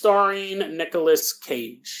 Mandy starring Nicolas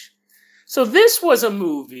Cage. So this was a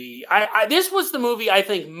movie. This was the movie I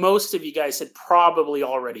think most of you guys had probably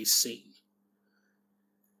already seen.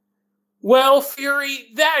 Well, Fury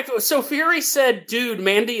said, dude,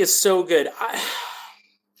 Mandy is so good.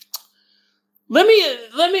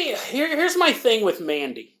 Here's my thing with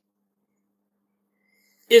Mandy.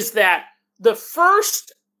 Is that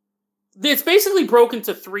it's basically broken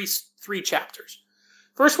into three chapters.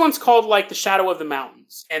 First one's called like The Shadow of the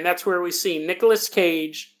Mountains. And that's where we see Nicolas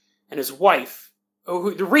Cage and his wife,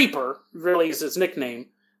 the Reaper really is his nickname.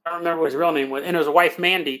 I don't remember what his real name was. And his wife,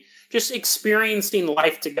 Mandy, just experiencing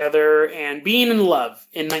life together and being in love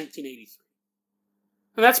in 1983.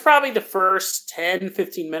 And that's probably the first 10,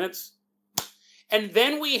 15 minutes. And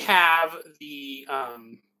then we have the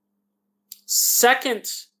second...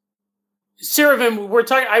 Seraphim,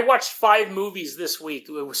 I watched 5 movies this week,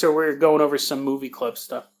 so we're going over some movie club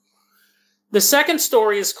stuff. The second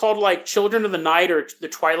story is called like Children of the Night or the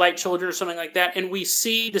Twilight Children or something like that, and we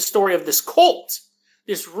see the story of this cult,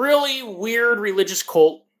 this really weird religious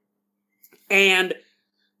cult, and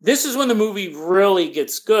this is when the movie really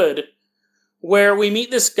gets good, where we meet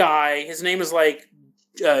this guy, his name is like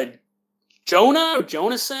Jonah or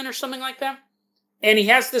Jonason or something like that. And he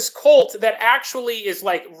has this cult that actually is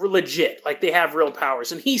like legit, like they have real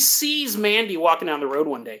powers. And he sees Mandy walking down the road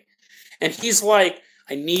one day. And he's like,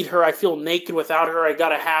 I need her. I feel naked without her. I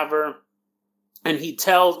gotta have her. And he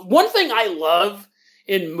tells, one thing I love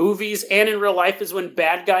in movies and in real life is when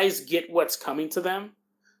bad guys get what's coming to them.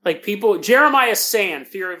 Like people, Jeremiah Sand,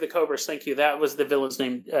 Fear of the Cobras, thank you. That was the villain's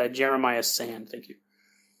name, Jeremiah Sand, thank you.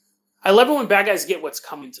 I love it when bad guys get what's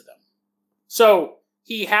coming to them. So,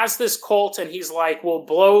 he has this cult, and he's like,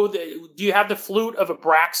 well, do you have the flute of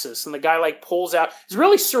Abraxas? And the guy, like, pulls out, it's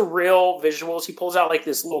really surreal visuals. He pulls out, like,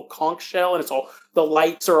 this little conch shell, and the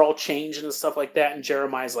lights are all changing and stuff like that, and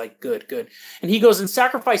Jeremiah's like, good. And he goes and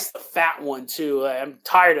sacrifices the fat one, too. I'm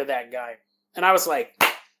tired of that guy. And I was like,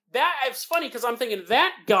 it's funny, because I'm thinking,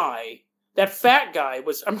 that fat guy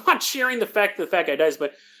I'm not cheering the fact that the fat guy dies,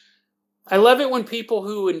 but I love it when people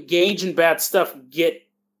who engage in bad stuff get...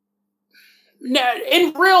 Now,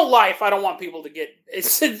 in real life, I don't want people to get,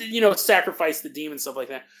 sacrifice the demon, stuff like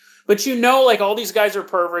that. But like all these guys are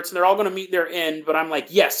perverts and they're all going to meet their end. But I'm like,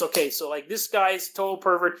 yes, okay. So like this guy's a total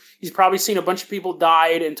pervert. He's probably seen a bunch of people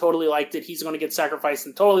died and totally liked it. He's going to get sacrificed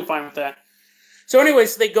and totally fine with that. So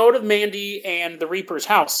anyways, they go to Mandy and the Reaper's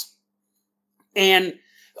house. And,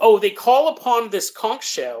 they call upon this conch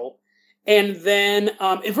shell. And then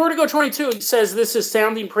in Vertigo 22, he says this is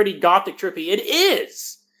sounding pretty gothic trippy. It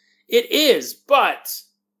is. It is, but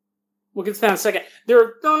we'll get to that in a second. They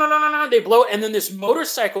blow it, and then this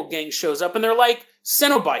motorcycle gang shows up, and they're like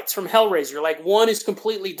Cenobites from Hellraiser. Like, one is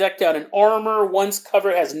completely decked out in armor, one's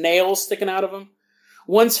cover has nails sticking out of him,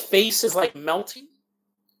 one's face is like melting.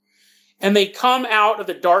 And they come out of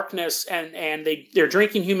the darkness, and they're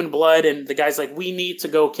drinking human blood, and the guy's like, we need to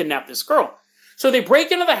go kidnap this girl. So they break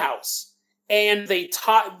into the house, and they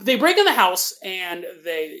break in the house, and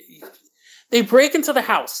they break into the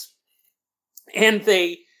house. And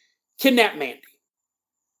they kidnap Mandy.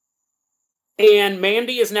 And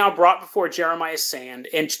Mandy is now brought before Jeremiah Sand,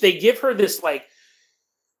 and they give her this, like,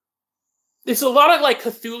 it's a lot of, like,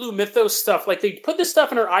 Cthulhu mythos stuff. Like, they put this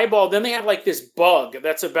stuff in her eyeball, then they have, like, this bug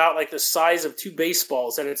that's about, like, the size of 2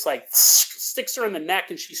 baseballs, and it's, like, sticks her in the neck,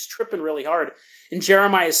 and she's tripping really hard. And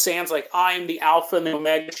Jeremiah Sand's like, I'm the Alpha and the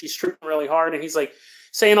Omega. She's tripping really hard, and he's, like,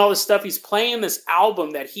 saying all this stuff. He's playing this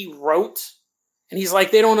album that he wrote, and he's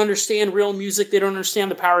like, they don't understand real music. They don't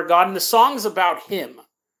understand the power of God, and the song's about him.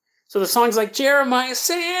 So the song's like, Jeremiah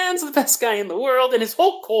Sands, the best guy in the world, and his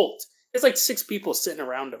whole cult. There's like 6 people sitting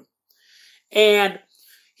around him. And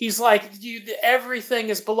he's like,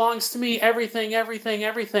 everything belongs to me, everything.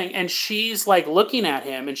 And she's like looking at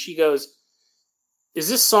him, and she goes, is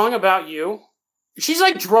this song about you? She's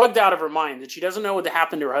like drugged out of her mind, and she doesn't know what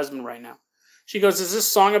happened to her husband right now. She goes, is this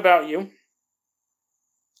song about you?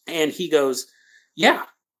 And he goes, yeah.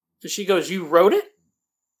 And she goes, you wrote it?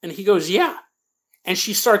 And he goes, yeah. And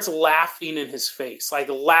she starts laughing in his face, like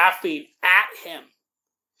laughing at him.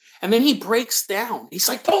 And then he breaks down. He's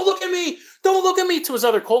like, don't look at me. Don't look at me, to his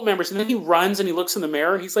other cult members. And then he runs and he looks in the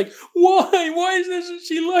mirror and he's like, why? Why doesn't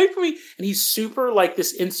she like me? And he's super like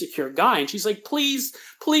this insecure guy. And she's like, please,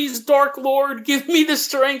 Dark Lord, give me the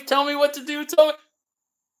strength. Tell me what to do. Tell me.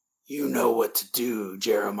 You know what to do,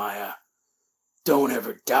 Jeremiah. Don't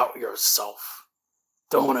ever doubt yourself.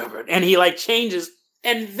 Don't ever. And he like changes.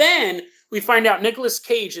 And then we find out Nicolas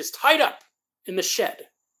Cage is tied up in the shed.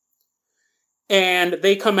 And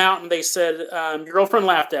they come out and they said, your girlfriend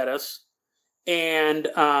laughed at us. And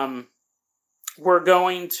we're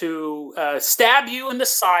going to stab you in the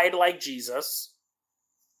side like Jesus.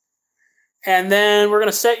 And then we're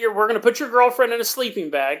going to put your girlfriend in a sleeping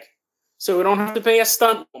bag so we don't have to pay a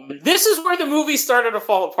stunt woman. This is where the movie started to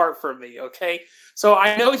fall apart for me, okay? So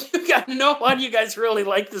I know a lot of you guys really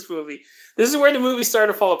like this movie. This is where the movie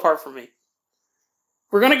started to fall apart for me.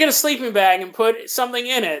 We're going to get a sleeping bag and put something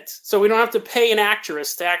in it so we don't have to pay an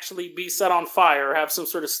actress to actually be set on fire or have some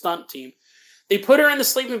sort of stunt team. They put her in the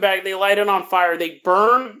sleeping bag. They light it on fire. They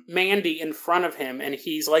burn Mandy in front of him. And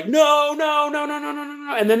he's like, no.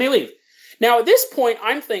 And then they leave. Now, at this point,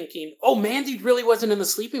 I'm thinking, oh, Mandy really wasn't in the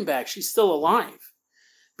sleeping bag. She's still alive.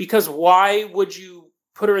 Because why would you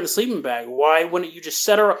put her in the sleeping bag? Why wouldn't you just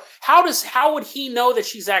set her up? How would he know that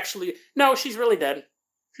she's actually... No, she's really dead.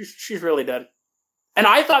 She's really dead. And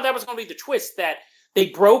I thought that was going to be the twist, that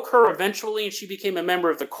they broke her eventually and she became a member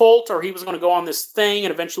of the cult, or he was going to go on this thing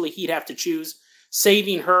and eventually he'd have to choose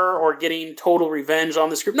saving her or getting total revenge on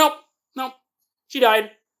this group. Nope. She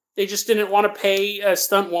died. They just didn't want to pay a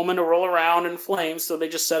stunt woman to roll around in flames, so they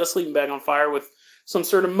just set a sleeping bag on fire with some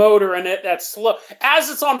sort of motor in it that's slow. As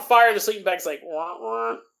it's on fire, the sleeping bag's like...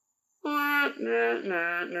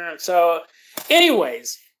 So,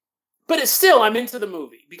 anyways... But it's still, I'm into the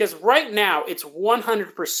movie. Because right now, it's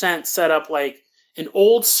 100% set up like an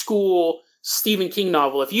old school Stephen King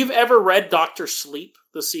novel. If you've ever read Dr. Sleep,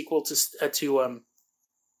 the sequel to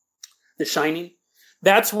The Shining,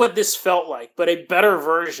 that's what this felt like. But a better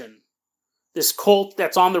version. This cult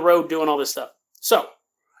that's on the road doing all this stuff. So,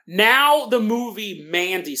 now the movie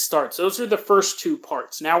Mandy starts. Those are the first 2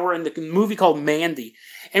 parts. Now we're in the movie called Mandy.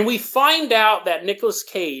 And we find out that Nicolas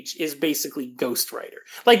Cage is basically Ghost Rider.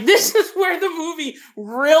 Like, this is where the movie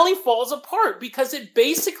really falls apart. Because it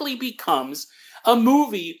basically becomes a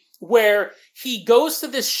movie where he goes to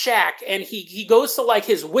this shack and he goes to like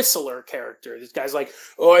his Whistler character. This guy's like,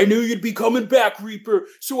 oh, I knew you'd be coming back, Reaper.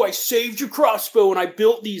 So I saved your crossbow and I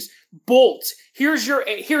built these bolts. Here's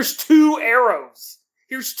 2 arrows.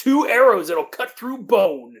 Here's 2 arrows that'll cut through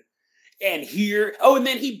bone. And and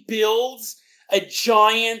then he builds a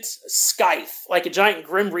giant scythe, like a giant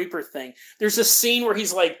Grim Reaper thing. There's a scene where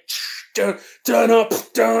he's like,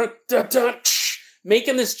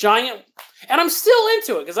 making this giant, and I'm still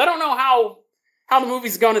into it, because I don't know how the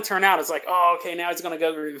movie's going to turn out. It's like, oh, okay, now he's going to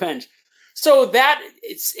go get revenge. So that,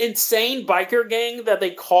 it's insane biker gang that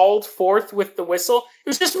they called forth with the whistle, it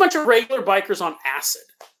was just a bunch of regular bikers on acid.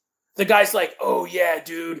 The guy's like, oh yeah,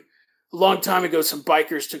 dude, a long time ago, some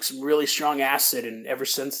bikers took some really strong acid, and ever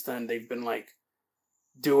since then, they've been like,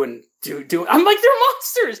 doing. I'm like, they're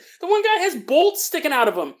monsters! The one guy has bolts sticking out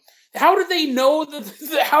of him. How did they know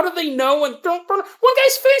how did they know one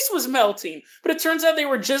guy's face was melting? But it turns out they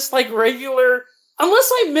were just like regular, unless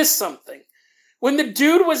I missed something. When the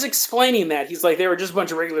dude was explaining that, he's like, they were just a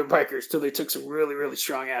bunch of regular bikers till they took some really, really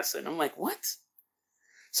strong acid. And I'm like, what?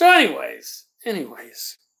 So anyways.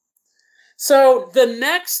 So the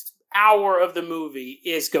next hour of the movie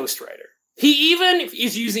is Ghost Rider. He even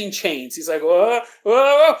is using chains. He's like,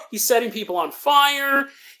 whoa. He's setting people on fire.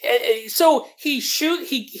 So he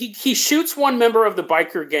shoots one member of the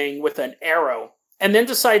biker gang with an arrow, and then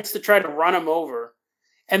decides to try to run him over.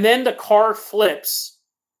 And then the car flips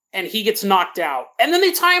and he gets knocked out. And then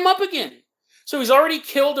they tie him up again. So he's already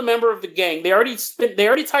killed a member of the gang. They already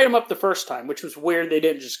tied him up the first time, which was weird. They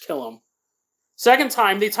didn't just kill him. Second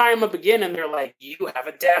time, they tie him up again, and they're like, "You have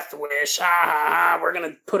a death wish. We're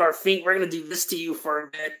gonna we're gonna do this to you for a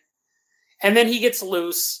bit." And then he gets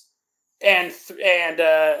loose, well,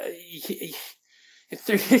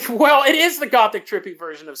 it is the gothic trippy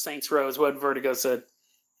version of Saints Row, is what Vertigo said.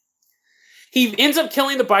 He ends up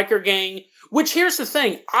killing the biker gang, which, here's the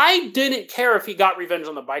thing, I didn't care if he got revenge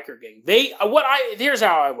on the biker gang. Here's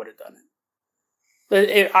how I would have done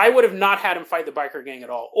it. I would have not had him fight the biker gang at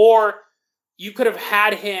all. Or you could have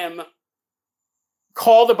had him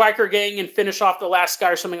call the biker gang and finish off the last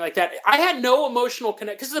guy or something like that. I had no emotional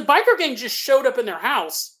connect, because the biker gang just showed up in their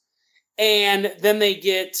house, and then they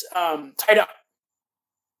get tied up.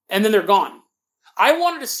 And then they're gone. I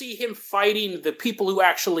wanted to see him fighting the people who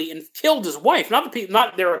actually killed his wife,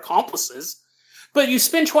 not their accomplices. But you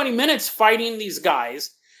spend 20 minutes fighting these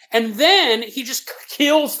guys, and then he just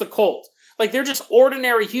kills the cult. Like, they're just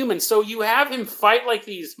ordinary humans. So you have him fight like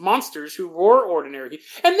these monsters who were ordinary.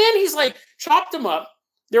 And then he's like, chopped them up.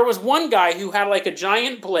 There was one guy who had like a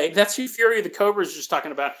giant blade. That's who Fury of the Cobra is just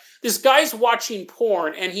talking about. This guy's watching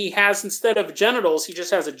porn, and he has, instead of genitals, he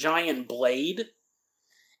just has a giant blade.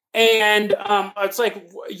 And it's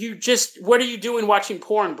like, what are you doing watching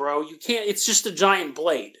porn, bro? You can't, it's just a giant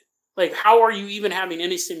blade. Like, how are you even having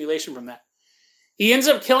any stimulation from that? He ends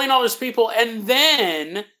up killing all those people, and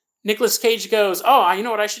then Nicolas Cage goes, oh, you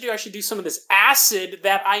know what I should do? I should do some of this acid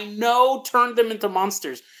that I know turned them into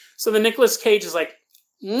monsters. So the Nicolas Cage is like,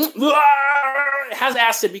 has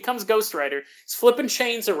acid, becomes Ghost Rider, he's flipping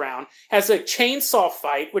chains around, has a chainsaw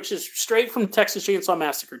fight, which is straight from Texas Chainsaw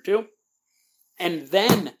Massacre 2. And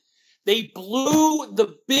then they blew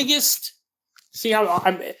the biggest. See how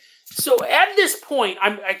I'm. So at this point,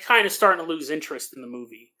 I kind of starting to lose interest in the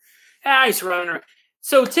movie. He's running around.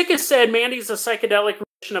 So Tika said Mandy's a psychedelic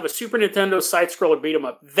version of a Super Nintendo side-scroller beat 'em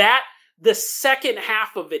up. That the second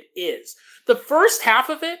half of it is. The first half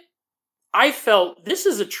of it, I felt this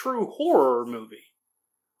is a true horror movie.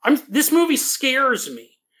 This movie scares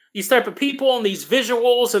me. These type of people and these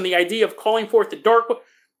visuals and the idea of calling forth the dark.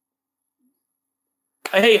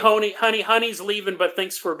 Hey, honey's leaving, but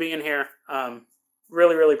thanks for being here.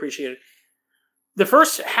 Really, really appreciate it. The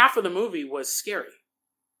first half of the movie was scary.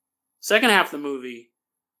 Second half of the movie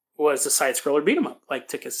was a side-scroller beat-em-up, like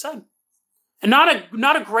Tika said. And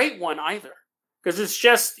not a great one either. Because it's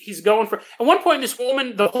just, he's going for... At one point, this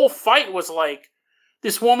woman, the whole fight was like,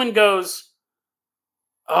 this woman goes,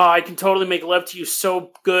 oh, I can totally make love to you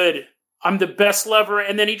so good. I'm the best lover.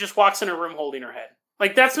 And then he just walks in her room holding her head.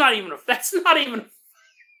 Like, that's not even a fight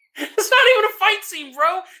scene,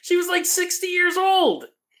 bro. She was like 60 years old.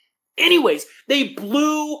 Anyways, they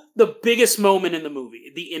blew the biggest moment in the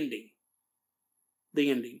movie. The ending.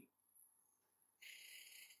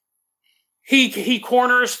 He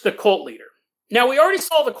corners the cult leader. Now, we already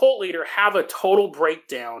saw the cult leader have a total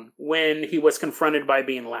breakdown when he was confronted by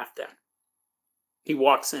being laughed at. He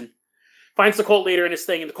walks in, finds the cult leader in his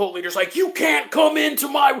thing, and the cult leader's like, you can't come into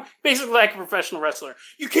my... Basically like a professional wrestler.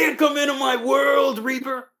 You can't come into my world,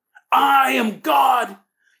 Reaper. I am God.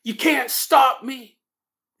 You can't stop me.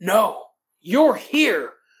 No, you're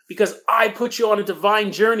here because I put you on a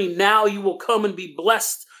divine journey. Now you will come and be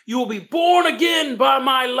blessed. You will be born again by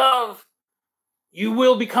my love. You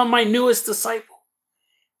will become my newest disciple.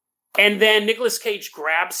 And then Nicolas Cage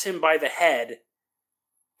grabs him by the head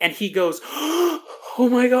and he goes, oh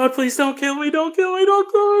my God, please don't kill me. Don't kill me.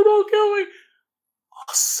 Don't kill me. Don't kill me.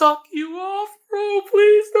 I'll suck you off, bro.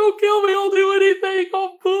 Please don't kill me. I'll do anything.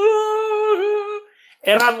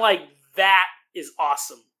 And I'm like, that is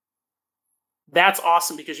awesome. That's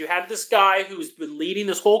awesome because you had this guy who's been leading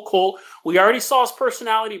this whole cult. We already saw his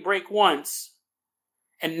personality break once.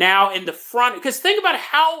 And now in the front, because think about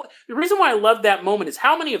the reason why I love that moment is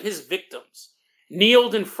how many of his victims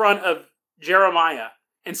kneeled in front of Jeremiah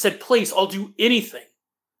and said, please, I'll do anything.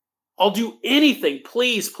 I'll do anything.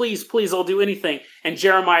 Please, please, please, I'll do anything. And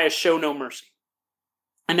Jeremiah show no mercy.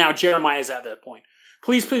 And now Jeremiah is at that point.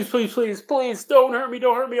 Please, please, please, please, please, don't hurt me,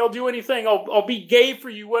 don't hurt me. I'll do anything. I'll be gay for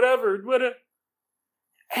you, whatever.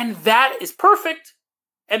 And that is perfect.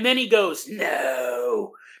 And then he goes,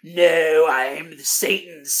 no, I'm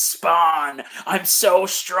Satan's spawn. I'm so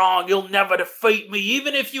strong. You'll never defeat me.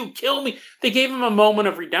 Even if you kill me. They gave him a moment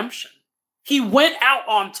of redemption. He went out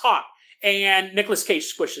on top. And Nicolas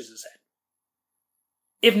Cage squishes his head.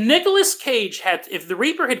 If the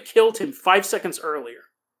Reaper had killed him 5 seconds earlier,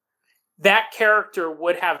 that character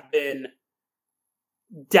would have been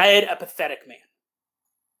dead, a pathetic man.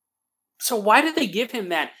 So why did they give him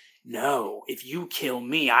that? No, if you kill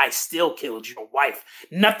me, I still killed your wife.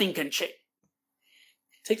 Nothing can change.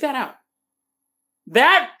 Take that out.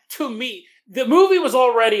 That, to me, the movie was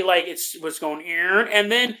already like, it was going,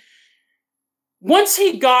 and then once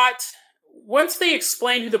they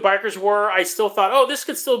explained who the bikers were, I still thought, oh, this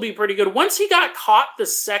could still be pretty good. Once he got caught the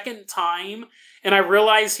second time, and I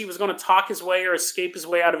realized he was going to talk his way or escape his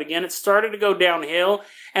way out of it again, it started to go downhill.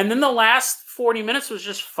 And then the last 40 minutes was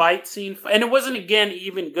just fight scene. And it wasn't, again,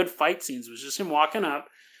 even good fight scenes. It was just him walking up,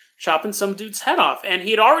 chopping some dude's head off. And he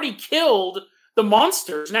had already killed the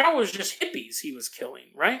monsters. Now it was just hippies he was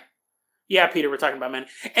killing, right? Yeah, Peter, we're talking about men.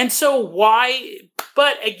 And so why...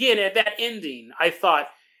 But again, at that ending, I thought,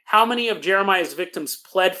 how many of Jeremiah's victims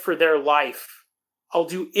pled for their life? I'll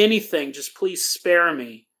do anything, just please spare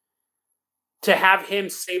me. To have him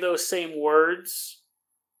say those same words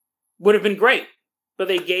would have been great. But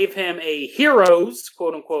they gave him a hero's,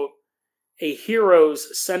 quote unquote, a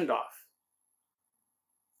hero's send-off.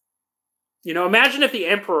 You know, imagine if the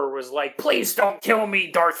Emperor was like, please don't kill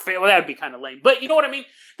me, Darth Vader. Well, that would be kind of lame. But you know what I mean?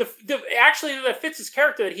 Actually, that fits his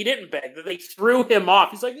character that he didn't beg, that they threw him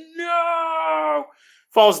off. He's like, no!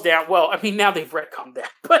 Falls down. Well, I mean, now they've retconned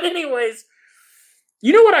that. But anyways,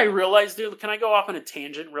 you know what I realized, dude? Can I go off on a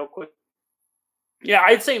tangent real quick? Yeah,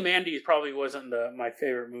 I'd say Mandy probably wasn't my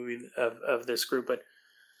favorite movie of this group, but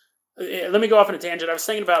let me go off on a tangent. I was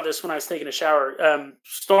thinking about this when I was taking a shower.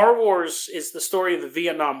 Star Wars is the story of the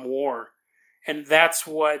Vietnam War. And that's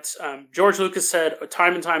what George Lucas said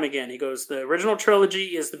time and time again. He goes, the original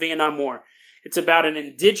trilogy is the Vietnam War. It's about an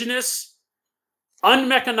indigenous,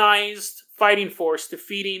 unmechanized fighting force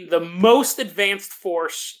defeating the most advanced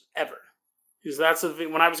force ever. Because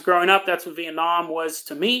when I was growing up, that's what Vietnam was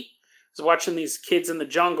to me. I was watching these kids in the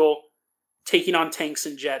jungle taking on tanks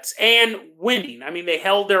and jets and winning. I mean, they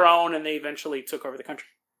held their own and they eventually took over the country.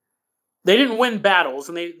 They didn't win battles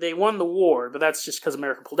and they won the war, but that's just because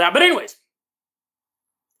America pulled out. But anyways,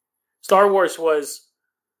 Star Wars was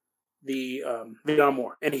the Vietnam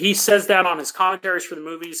War. And he says that on his commentaries for the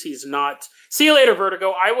movies. He's not... See you later,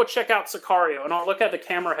 Vertigo. I will check out Sicario, and I'll look at the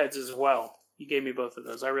camera heads as well. You gave me both of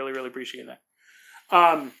those. I really, really appreciate that.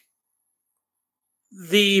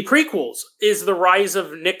 The prequels is the rise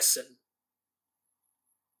of Nixon.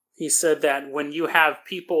 He said that when you have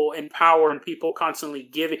people in power and people constantly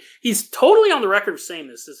giving... He's totally on the record of saying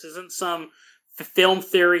this. This isn't some film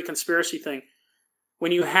theory conspiracy thing.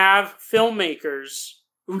 When you have filmmakers...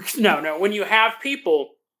 No. When you have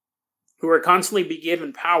people who are constantly be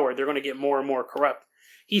given power, they're going to get more and more corrupt.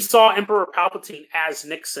 He saw Emperor Palpatine as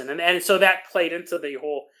Nixon. And so that played into the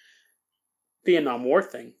whole Vietnam War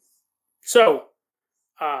thing. So...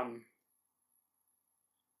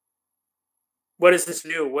 what is this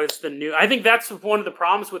new? What is the new? I think that's one of the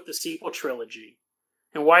problems with the sequel trilogy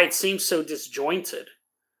and why it seems so disjointed.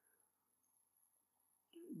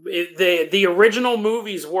 The original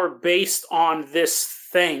movies were based on this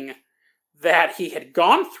thing that he had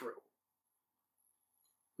gone through.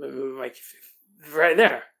 Like, right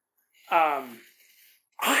there. I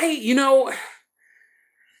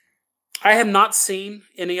have not seen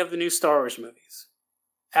any of the new Star Wars movies.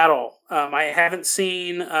 At all. I haven't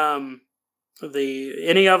seen any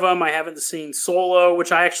of them. I haven't seen Solo,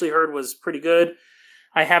 which I actually heard was pretty good.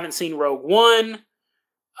 I haven't seen Rogue One.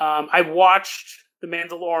 I watched The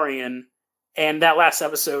Mandalorian, and that last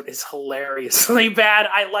episode is hilariously bad.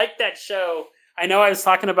 I like that show. I know I was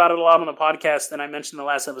talking about it a lot on the podcast, and I mentioned the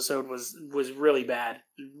last episode was really bad.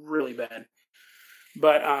 Really bad.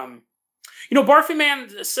 But, Barfy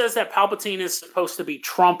Man says that Palpatine is supposed to be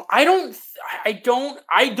Trump. I don't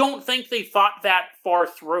think they thought that far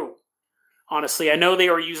through. Honestly, I know they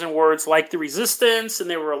were using words like the Resistance, and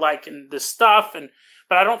they were liking this stuff,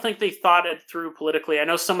 but I don't think they thought it through politically. I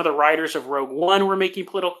know some of the writers of Rogue One were making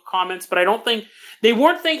political comments, but I don't think they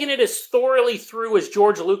weren't thinking it as thoroughly through as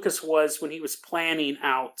George Lucas was when he was planning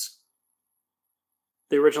out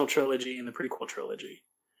the original trilogy and the prequel trilogy.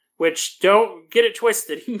 Which, don't get it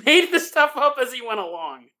twisted, he made the stuff up as he went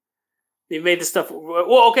along. He made the stuff...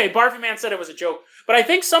 Well, okay, Barfy Man said it was a joke, but I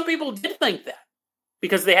think some people did think that.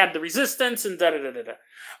 Because they had the Resistance and da-da-da-da-da.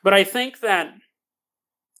 But I think that...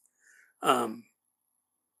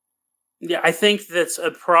 I think that's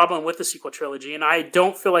a problem with the sequel trilogy, and I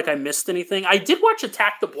don't feel like I missed anything. I did watch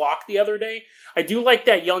Attack the Block the other day. I do like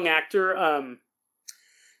that young actor,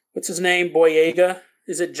 what's his name? Boyega?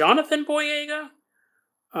 Is it Jonathan Boyega?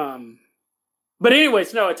 But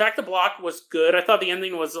anyways, no, Attack the Block was good. I thought the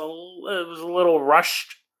ending was a little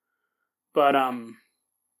rushed. But,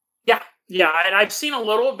 yeah, and I've seen a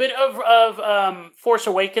little bit of Force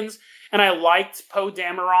Awakens, and I liked Poe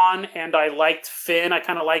Dameron, and I liked Finn. I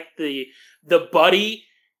kind of liked the buddy.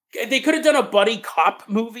 They could have done a buddy cop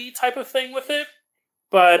movie type of thing with it,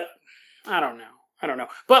 but I don't know.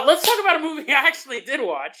 But let's talk about a movie I actually did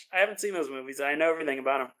watch. I haven't seen those movies. I know everything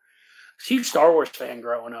about them. I was a huge Star Wars fan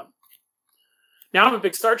growing up. Now I'm a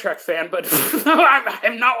big Star Trek fan, but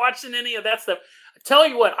I'm not watching any of that stuff. I tell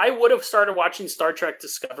you what, I would have started watching Star Trek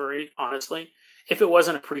Discovery, honestly, if it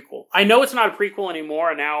wasn't a prequel. I know it's not a prequel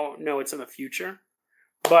anymore. I now know it's in the future.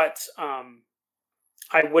 But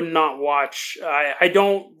I would not watch... I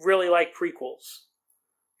don't really like prequels.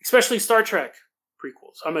 Especially Star Trek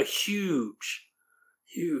prequels. I'm a huge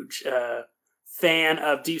fan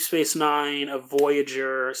of Deep Space Nine, of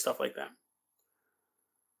Voyager, stuff like that.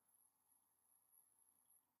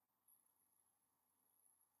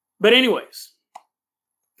 But anyways,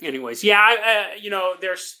 yeah,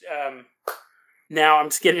 there's now I'm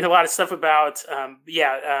just getting a lot of stuff about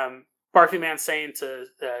Barfy Man saying to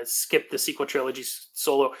skip the sequel trilogy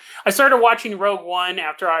solo. I started watching Rogue One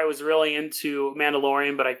after I was really into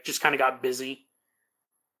Mandalorian, but I just kind of got busy.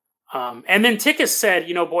 And then Tickus said,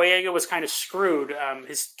 Boyega was kind of screwed.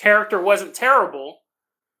 His character wasn't terrible,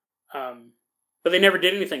 but they never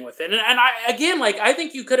did anything with it. And I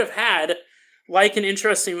think you could have had an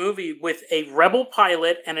interesting movie with a rebel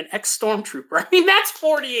pilot and an ex-stormtrooper. I mean, that's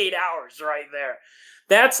 48 hours right there.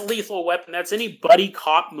 That's Lethal Weapon. That's any buddy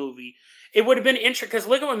cop movie. It would have been interesting, because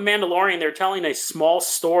look at with Mandalorian, they're telling a small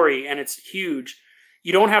story, and it's huge.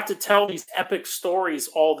 You don't have to tell these epic stories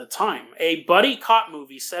all the time. A buddy cop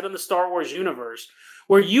movie set in the Star Wars universe,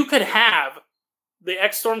 where you could have the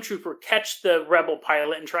ex-stormtrooper catch the rebel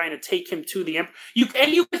pilot and trying to take him to the Emperor. You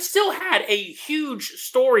could still had a huge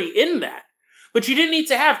story in that. But you didn't need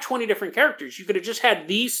to have 20 different characters. You could have just had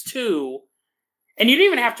these two, and you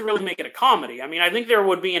didn't even have to really make it a comedy. I mean, I think there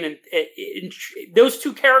would be those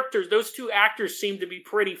two characters, those two actors seem to be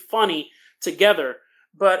pretty funny together.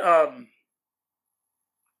 But,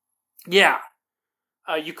 you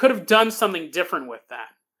could have done something different with that.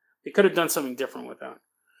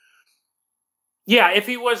 Yeah, if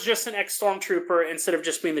he was just an ex-stormtrooper instead of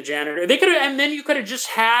just being the janitor. They could have, and then you could have just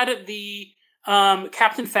had the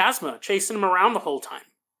Captain Phasma chasing him around the whole time,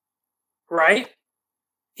 right?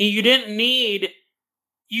 You don't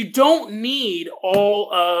need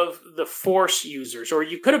all of the Force users, or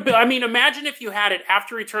you could have been. I mean, imagine if you had it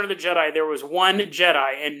after Return of the Jedi. There was one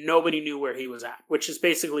Jedi and nobody knew where he was at, which is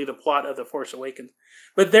basically the plot of The Force Awakens.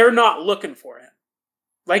 But they're not looking for him,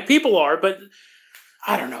 like people are. But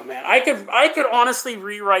I don't know, man. I could honestly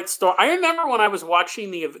rewrite story. I remember when I was watching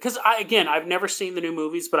because I've never seen the new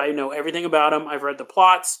movies, but I know everything about them. I've read the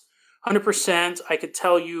plots 100%. I could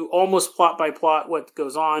tell you almost plot by plot what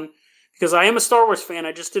goes on, because I am a Star Wars fan.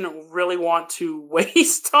 I just didn't really want to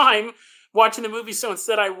waste time watching the movie, so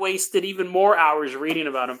instead I wasted even more hours reading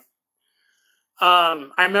about them. I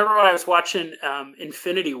remember when I was watching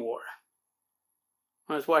Infinity War.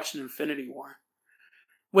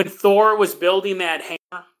 When Thor was building that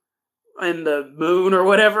hammer in the moon or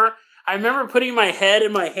whatever, I remember putting my head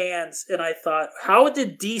in my hands and I thought, how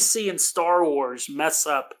did DC and Star Wars mess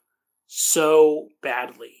up so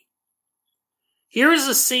badly? Here is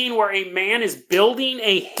a scene where a man is building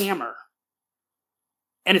a hammer,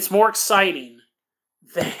 and it's more exciting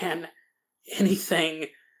than anything.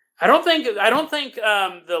 I don't think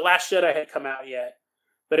The Last Jedi had come out yet.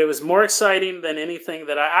 But it was more exciting than anything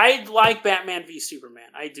that I like Batman v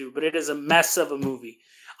Superman. I do, but it is a mess of a movie.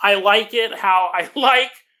 I like it how I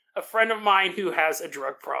like a friend of mine who has a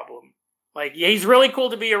drug problem. Like, yeah, he's really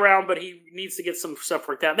cool to be around, but he needs to get some stuff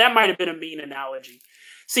worked out. That might have been a mean analogy.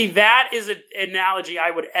 See, that is an analogy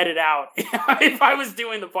I would edit out if I was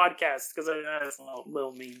doing the podcast, because that's a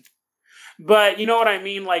little mean. But you know what I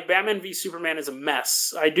mean? Like, Batman v Superman is a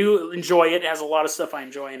mess. I do enjoy it. It has a lot of stuff I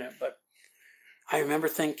enjoy in it, but I remember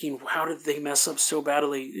thinking, how did they mess up so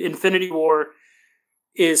badly? Infinity War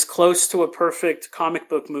is close to a perfect comic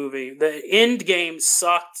book movie. The end game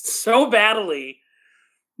sucked so badly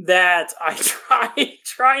that I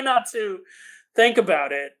try not to think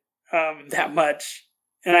about it that much.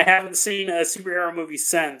 And I haven't seen a superhero movie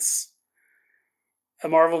since. A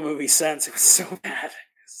Marvel movie since. It was so bad.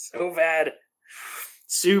 So bad.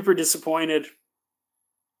 Super disappointed.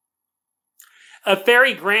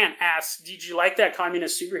 Fairy Grant asks, did you like that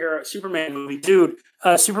communist Superman movie? Dude,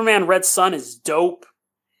 Superman Red Sun is dope.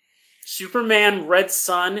 Superman Red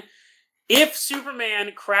Sun. If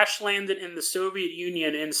Superman crash landed in the Soviet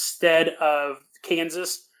Union instead of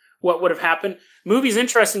Kansas, what would have happened? Movie's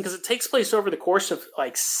interesting because it takes place over the course of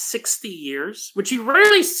like 60 years, which you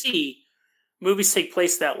rarely see movies take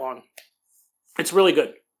place that long. It's really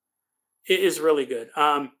good. It is really good.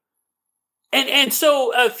 And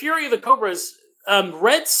so Fury of the Cobras,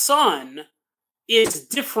 Red Sun is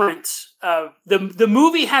different. The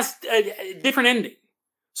movie has a different ending.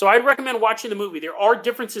 So I'd recommend watching the movie. There are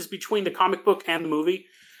differences between the comic book and the movie.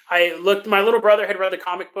 My little brother had read the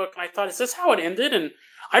comic book, and I thought, is this how it ended? And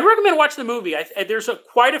I'd recommend watching the movie. There's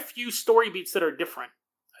quite a few story beats that are different.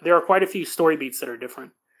 There are quite a few story beats that are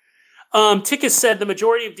different. Tick has said the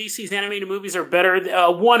majority of DC's animated movies are better.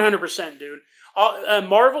 100%, dude.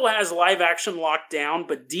 Marvel has live action locked down,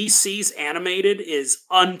 but DC's animated is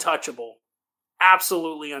untouchable.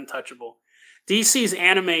 Absolutely untouchable. DC's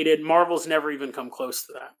animated, Marvel's never even come close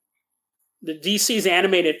to that. The DC's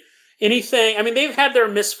animated, anything, I mean, they've had their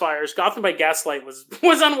misfires. Gotham by Gaslight was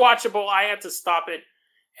unwatchable. I had to stop it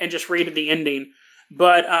and just read the ending.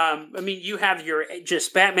 But, I mean, you have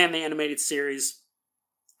just Batman the Animated Series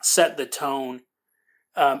set the tone.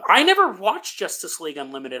 I never watched Justice League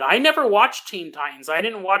Unlimited. I never watched Teen Titans. I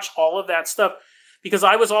didn't watch all of that stuff because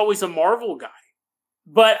I was always a Marvel guy.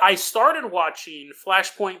 But I started watching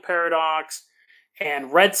Flashpoint Paradox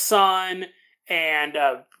and Red Sun and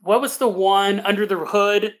what was the one, Under the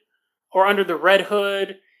Hood or Under the Red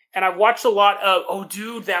Hood? And I watched a lot of,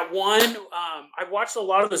 that one. I watched a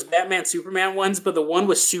lot of those Batman Superman ones, but the one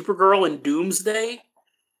with Supergirl and Doomsday.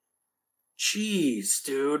 Jeez,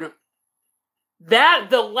 dude.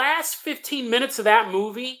 The last 15 minutes of that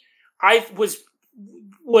movie, I was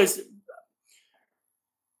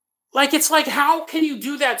like, it's like, how can you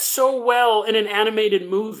do that so well in an animated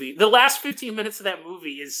movie? The last 15 minutes of that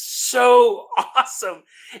movie is so awesome.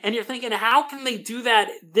 And you're thinking, how can they do that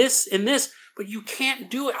this, but you can't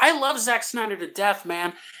do it. I love Zack Snyder to death,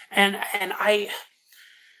 man. And I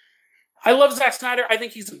love Zack Snyder. I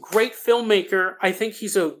think he's a great filmmaker. I think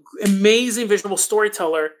he's an amazing visual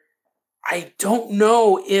storyteller. I don't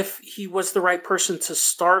know if he was the right person to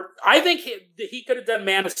start. I think he could have done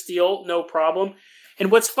Man of Steel, no problem. And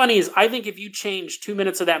what's funny is I think if you changed 2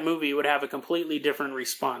 minutes of that movie, it would have a completely different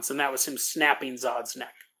response, and that was him snapping Zod's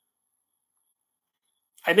neck.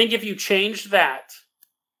 I think if you changed that,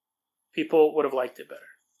 people would have liked it better.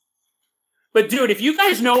 But dude, if you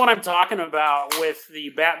guys know what I'm talking about with the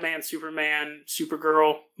Batman, Superman,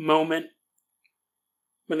 Supergirl moment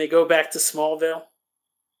when they go back to Smallville,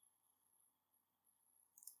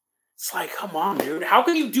 it's like, come on, dude. How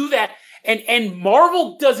can you do that? And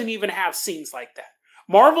Marvel doesn't even have scenes like that.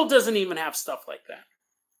 Marvel doesn't even have stuff like that.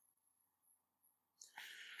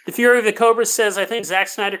 The Fury of the Cobra says, I think Zack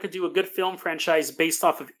Snyder could do a good film franchise based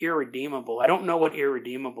off of Irredeemable. I don't know what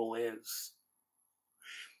Irredeemable is.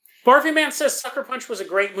 Barfy Man says Sucker Punch was a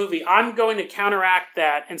great movie. I'm going to counteract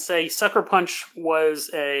that and say Sucker Punch was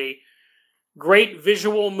a great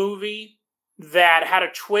visual movie that had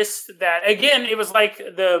a twist that, again, it was like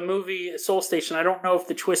the movie Soul Station. I don't know if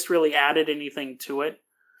the twist really added anything to it.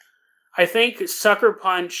 I think Sucker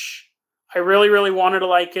Punch, I really, really wanted to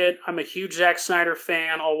like it. I'm a huge Zack Snyder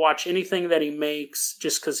fan. I'll watch anything that he makes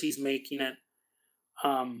just because he's making it.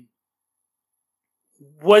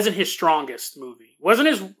 Wasn't his strongest movie. Wasn't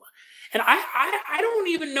his... And I don't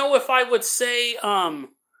even know if I would say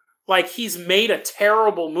like he's made a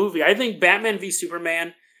terrible movie. I think Batman v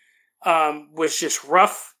Superman was just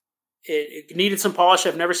rough. It needed some polish.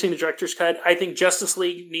 I've never seen the director's cut. I think Justice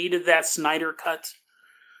League needed that Snyder cut.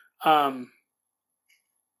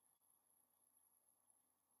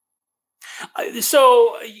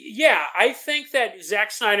 So, yeah, I think that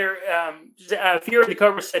Zack Snyder, Fury of the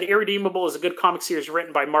Cobra said, Irredeemable is a good comic series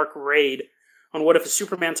written by Mark Waid on what if a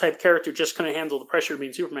Superman-type character just couldn't handle the pressure of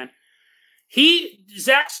being Superman.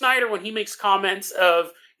 Zack Snyder, when he makes comments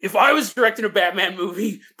of, if I was directing a Batman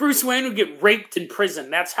movie, Bruce Wayne would get raped in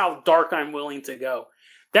prison. That's how dark I'm willing to go.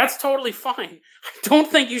 That's totally fine. I don't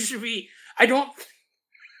think you should be... And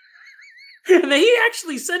he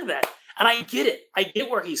actually said that. And I get it. I get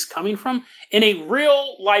where he's coming from. In a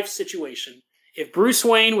real life situation, if Bruce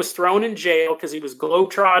Wayne was thrown in jail because he was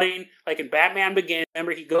globetrotting, like in Batman Begins,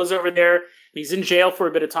 remember he goes over there and he's in jail for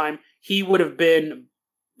a bit of time, he would have been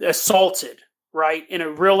assaulted, right? In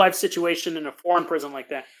a real life situation in a foreign prison like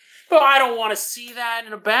that. But I don't want to see that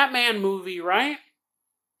in a Batman movie, right?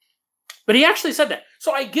 But he actually said that.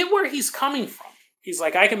 So I get where he's coming from. He's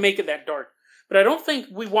like, I can make it that dark. But I don't think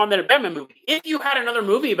we want that in a Batman movie. If you had another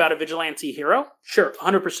movie about a vigilante hero, sure,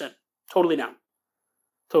 100%. Totally down.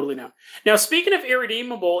 Totally down. Now, speaking of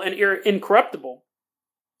Irredeemable and Incorruptible,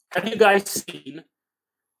 have you guys seen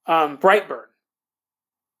Brightburn?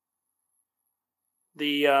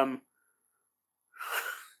 The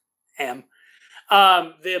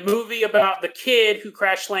the movie about the kid who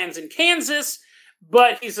crash lands in Kansas,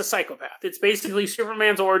 but he's a psychopath. It's basically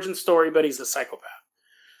Superman's origin story, but he's a psychopath.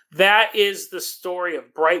 That is the story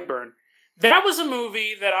of Brightburn. that was a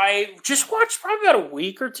movie that I just watched probably about a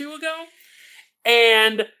week or two ago.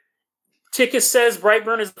 And Tickus says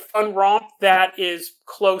Brightburn is a fun romp. That is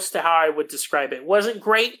close to how I would describe it. It wasn't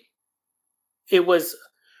great. It was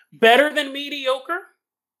better than mediocre.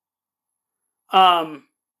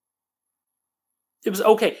 It was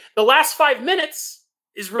okay. The last 5 minutes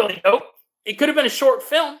is really dope. It could have been a short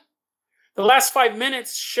film. The last 5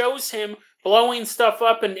 minutes shows him blowing stuff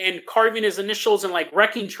up and carving his initials and like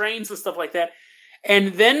wrecking trains and stuff like that.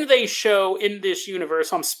 And then they show in this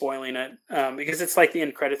universe, I'm spoiling it because it's like the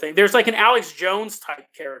end credit thing. There's like an Alex Jones type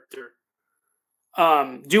character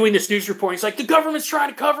doing this news report. He's like, the government's trying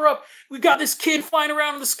to cover up. We got this kid flying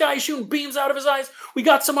around in the sky shooting beams out of his eyes. We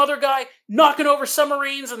got some other guy knocking over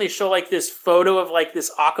submarines. And they show like this photo of like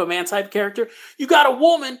this Aquaman type character. You got a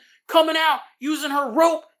woman coming out using her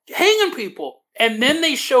rope, hanging people. And then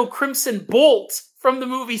they show Crimson Bolt from the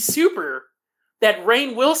movie Super, that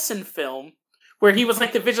Rainn Wilson film, where he was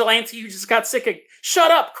like the vigilante who just got sick of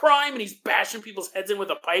shut up crime and he's bashing people's heads in with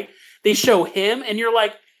a pipe. They show him and you're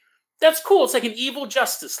like, that's cool. It's like an evil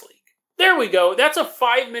Justice League. There we go. That's a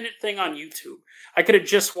 5-minute thing on YouTube. I could have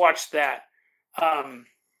just watched that.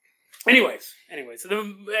 Anyways,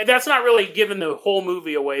 that's not really giving the whole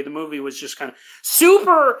movie away. The movie was just kind of...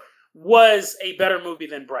 Super was a better movie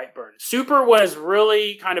than Brightburn. Super was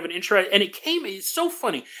really kind of an interest... And it's so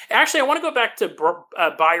funny. Actually, I want to go back to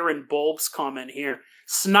Byron Bulb's comment here.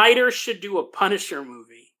 Snyder should do a Punisher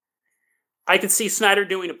movie. I could see Snyder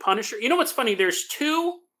doing a Punisher. You know what's funny? There's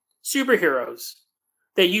 2 superheroes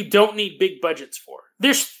that you don't need big budgets for.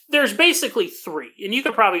 There's basically 3, and you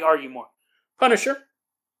could probably argue more. Punisher,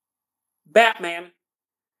 Batman,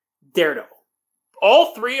 Daredevil.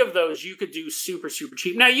 All 3 of those you could do super, super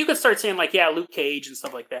cheap. Now, you could start saying, like, yeah, Luke Cage and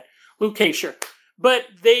stuff like that. Luke Cage, sure. But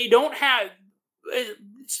they don't have...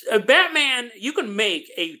 A Batman, you can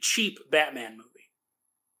make a cheap Batman movie.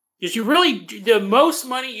 Because you really... The most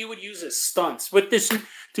money you would use is stunts. With this...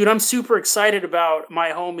 Dude, I'm super excited about my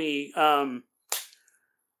homie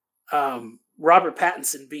Robert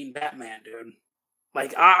Pattinson being Batman, dude.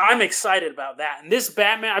 Like, I'm excited about that. And this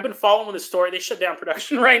Batman, I've been following the story. They shut down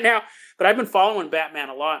production right now, but I've been following Batman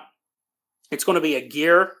a lot. It's going to be a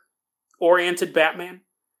gear-oriented Batman.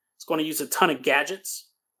 It's going to use a ton of gadgets.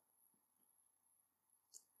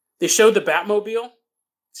 They showed the Batmobile.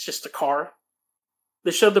 It's just a car.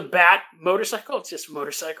 They showed the Bat motorcycle. It's just a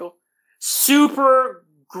motorcycle. Super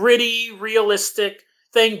gritty, realistic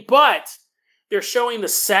thing, but they're showing the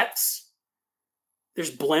sets.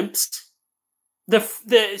 There's blimps.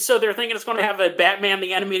 So they're thinking it's going to have a Batman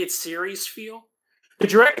the Animated Series feel. The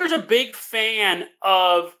director's a big fan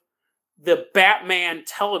of the Batman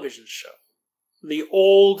television show, the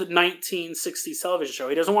old 1960s television show.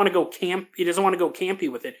 He doesn't want to go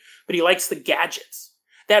campy with it, but he likes the gadgets.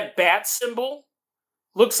 That bat symbol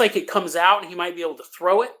looks like it comes out and he might be able to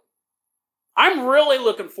throw it. I'm really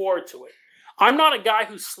looking forward to it. I'm not a guy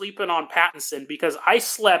who's sleeping on Pattinson because I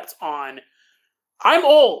slept on... I'm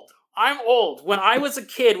old. When I was a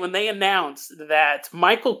kid, when they announced that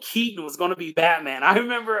Michael Keaton was going to be Batman, I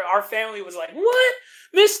remember our family was like, what?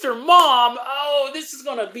 Mr. Mom? Oh, this is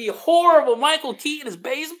going to be horrible. Michael Keaton is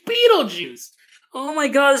based Beetlejuice. Oh my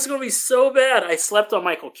God, this is going to be so bad. I slept on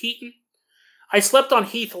Michael Keaton. I slept on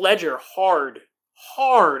Heath Ledger hard.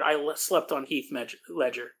 I slept on Heath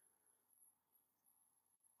Ledger.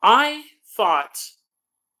 I thought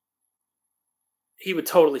he would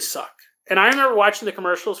totally suck. And I remember watching the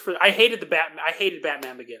commercials for... I hated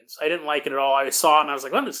Batman Begins. I didn't like it at all. I saw it and I was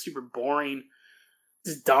like, oh, this is super boring.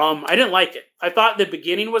 This is dumb. I didn't like it. I thought the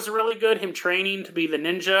beginning was really good. Him training to be the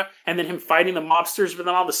ninja and then him fighting the mobsters, but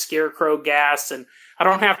then all the scarecrow gas and I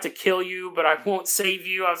don't have to kill you, but I won't save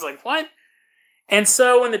you. I was like, what? And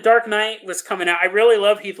so when The Dark Knight was coming out, I really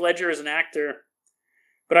love Heath Ledger as an actor.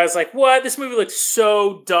 But I was like, what? This movie looks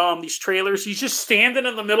so dumb. These trailers, he's just standing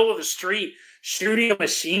in the middle of the street shooting a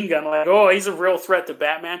machine gun. Like, oh, he's a real threat to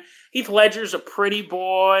Batman. Heath Ledger's a pretty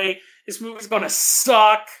boy. This movie's going to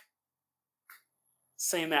suck.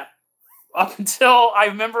 Saying that up until I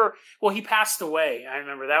remember, well, he passed away. I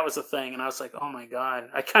remember that was a thing. And I was like, oh my God,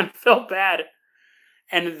 I kind of felt bad.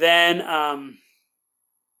 And then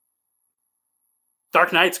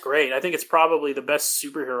Dark Knight's great. I think it's probably the best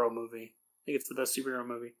superhero movie. I think it's the best superhero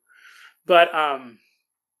movie. But, and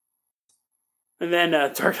then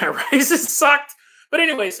Dark Knight Rises sucked. But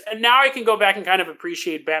anyways, and now I can go back and kind of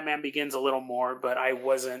appreciate Batman Begins a little more, but I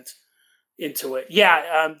wasn't into it.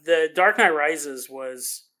 Yeah, the Dark Knight Rises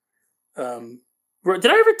was... did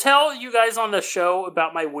I ever tell you guys on the show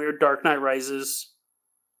about my weird Dark Knight Rises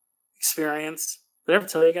experience? Did I ever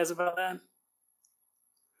tell you guys about that?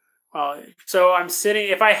 So I'm sitting.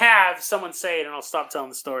 If I have someone say it, and I'll stop telling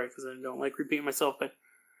the story because I don't like repeating myself. But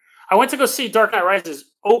I went to go see Dark Knight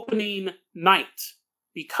Rises opening night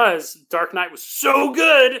because Dark Knight was so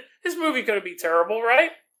good. This movie could be terrible,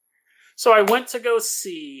 right? So I went to go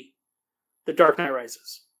see The Dark Knight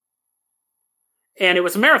Rises, and it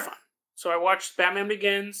was a marathon. So I watched Batman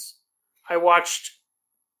Begins, I watched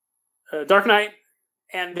Dark Knight,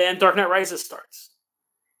 and then Dark Knight Rises starts.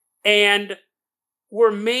 And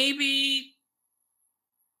we're maybe,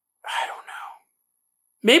 I don't know,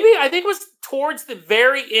 maybe I think it was towards the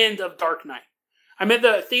very end of Dark Knight. I'm at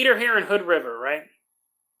the theater here in Hood River, right?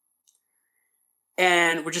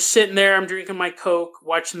 And we're just sitting there, I'm drinking my Coke,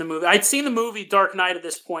 watching the movie. I'd seen the movie Dark Knight at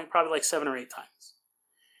this point probably like 7 or 8 times.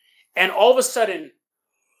 And all of a sudden,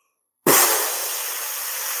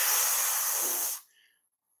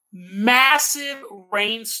 massive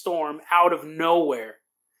rainstorm out of nowhere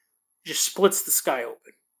just splits the sky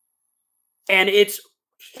open. And it's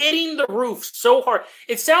hitting the roof so hard.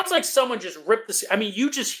 It sounds like someone just ripped the... I mean,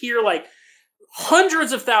 you just hear like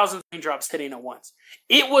hundreds of thousands of raindrops hitting at once.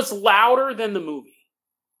 It was louder than the movie.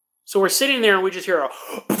 So we're sitting there and we just hear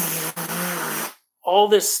all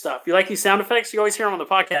this stuff. You like these sound effects? You always hear them on the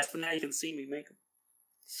podcast, but now you can see me make them.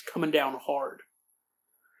 It's coming down hard.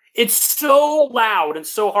 It's so loud and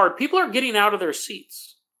so hard. People are getting out of their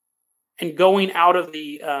seats and going out of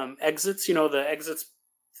the exits, you know, the exits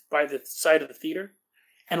by the side of the theater,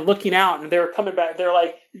 and looking out, and they're coming back. They're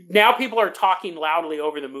like, now people are talking loudly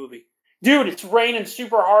over the movie. Dude, it's raining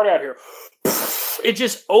super hard out here. It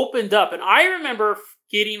just opened up, and I remember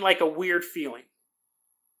getting like a weird feeling.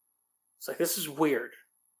 It's like, this is weird.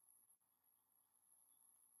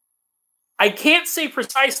 I can't say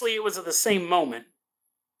precisely it was at the same moment,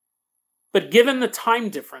 but given the time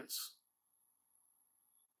difference,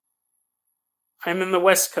 I'm in the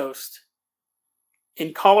West Coast,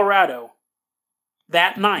 in Colorado,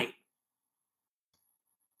 that night.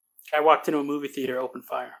 I walked into a movie theater, opened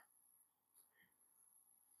fire.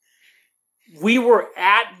 We were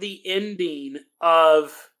at the ending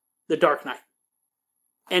of The Dark Knight.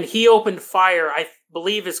 And he opened fire, I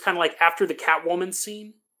believe it's kind of like after the Catwoman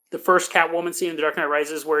scene. The first Catwoman scene in The Dark Knight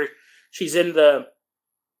Rises, where she's in the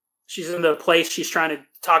place she's trying to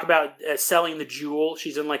talk about selling the jewel.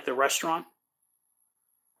 She's in like the restaurant.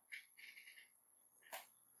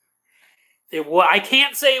 I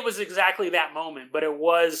can't say it was exactly that moment, but it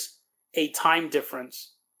was a time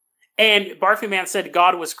difference. And Barfy Man said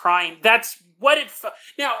God was crying. That's what it felt.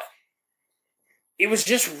 Now, it was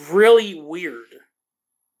just really weird.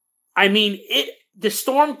 I mean, the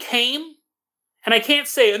storm came, and I can't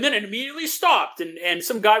say, and then it immediately stopped, and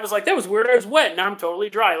some guy was like, that was weird, I was wet, now I'm totally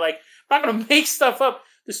dry. Like, I'm not going to make stuff up.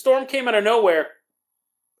 The storm came out of nowhere,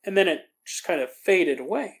 and then it just kind of faded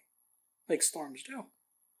away, like storms do.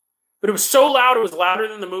 But it was so loud, it was louder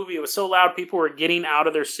than the movie. It was so loud, people were getting out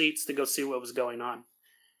of their seats to go see what was going on.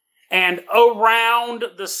 And around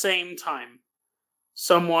the same time,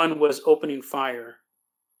 someone was opening fire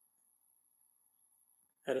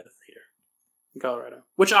at a theater in Colorado.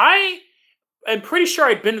 Which I'm pretty sure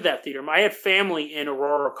I'd been to that theater. I had family in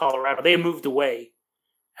Aurora, Colorado. They had moved away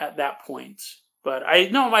at that point. But I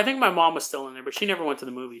think my mom was still in there, but she never went to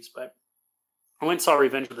the movies. But I went and saw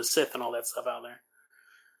Revenge of the Sith and all that stuff out there.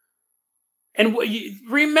 And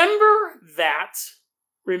remember that?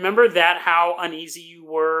 Remember that, how uneasy you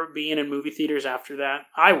were being in movie theaters after that?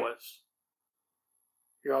 I was.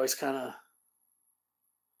 You're always kind of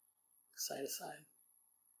side to side.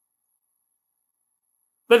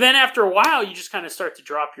 But then after a while, you just kind of start to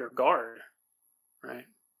drop your guard, right?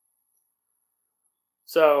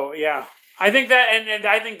 So, yeah. I think that, and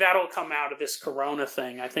I think that'll come out of this Corona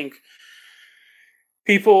thing. I think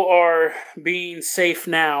people are being safe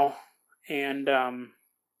now. And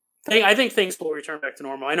I think things will return back to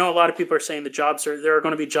normal. I know a lot of people are saying there are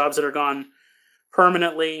going to be jobs that are gone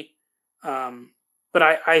permanently. But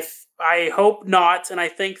I hope not. And I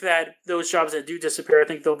think that those jobs that do disappear, I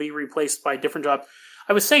think they'll be replaced by different jobs.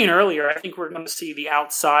 I was saying earlier, I think we're going to see the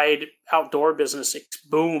outdoor business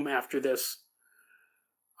boom after this.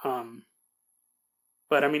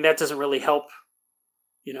 But I mean, that doesn't really help,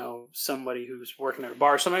 somebody who's working at a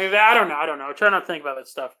bar or something like that. I don't know. I try not to think about that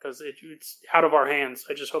stuff because it's out of our hands.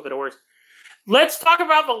 I just hope that it works. Let's talk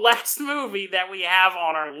about the last movie that we have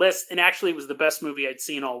on our list. And actually, it was the best movie I'd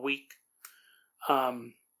seen all week.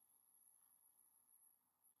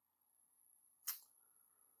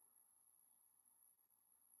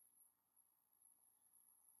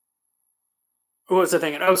 What was I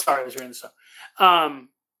thinking? Oh, sorry, I was reading this up.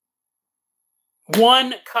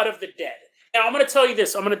 One Cut of the Dead. Now, I'm going to tell you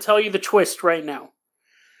this. I'm going to tell you the twist right now.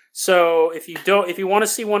 So if you want to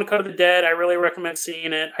see One Cut of the Dead, I really recommend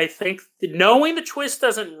seeing it. I think knowing the twist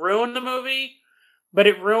doesn't ruin the movie, but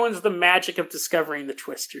it ruins the magic of discovering the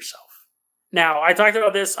twist yourself. Now, I talked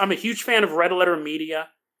about this. I'm a huge fan of Red Letter Media.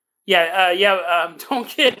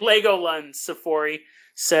 Don't get Legoland, Sephori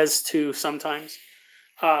says too sometimes.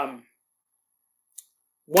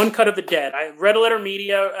 One Cut of the Dead. Red Letter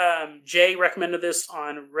Media, Jay recommended this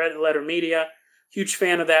on Red Letter Media. Huge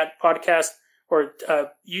fan of that podcast or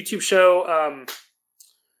YouTube show.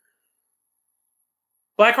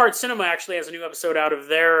 Blackheart Cinema actually has a new episode out of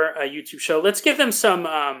their YouTube show. Let's give them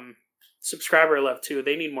some subscriber love too.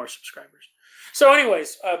 They need more subscribers. So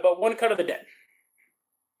anyways, but One Cut of the Dead.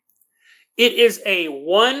 It's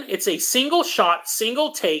a single shot,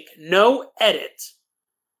 single take, no edit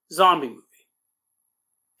zombie movie.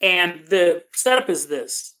 And the setup is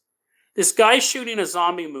this. This guy's shooting a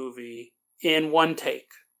zombie movie in one take.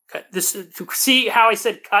 Cut. See how I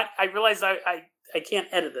said cut? I realized I can't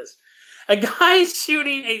edit this. A guy's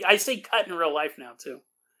shooting I say cut in real life now too.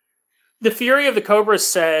 The Fury of the Cobras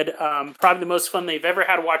said probably the most fun they've ever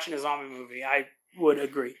had watching a zombie movie. I would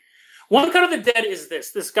agree. One Cut of the Dead is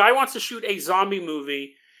this. This guy wants to shoot a zombie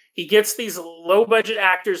movie. He gets these low-budget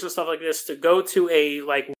actors and stuff like this to go to a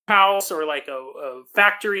house or a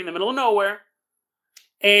factory in the middle of nowhere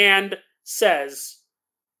and says,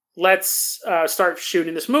 let's start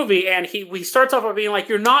shooting this movie. And he starts off by being like,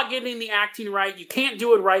 you're not getting the acting right. You can't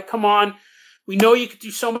do it right. Come on. We know you could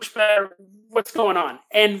do so much better. What's going on?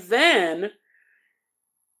 And then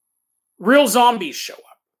real zombies show up.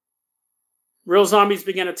 Real zombies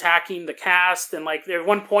begin attacking the cast, and at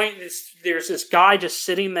one point, there's this guy just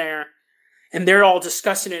sitting there, and they're all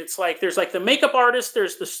discussing it. It's there's the makeup artist,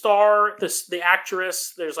 there's the star, the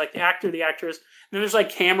actress, there's the actor, the actress, and then there's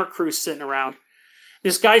camera crews sitting around.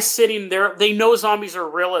 This guy's sitting there. They know zombies are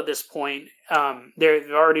real at this point.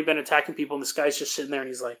 They've already been attacking people, and this guy's just sitting there, and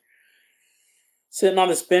he's sitting on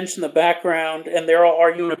this bench in the background, and they're all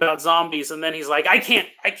arguing about zombies. And then he's like, I can't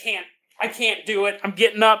do it. I'm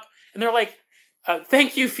getting up, and they're like,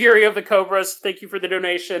 thank you, Fury of the Cobras. Thank you for the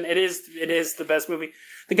donation. It is the best movie.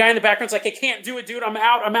 The guy in the background's like, I can't do it, dude. I'm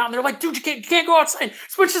out. And they're like, dude, you can't go outside.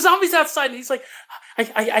 There's a bunch of zombies outside. And he's like,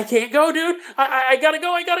 I can't go, dude. I gotta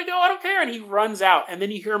go. I don't care. And he runs out. And then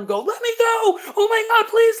you hear him go, let me go. Oh my God,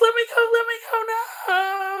 please let me go.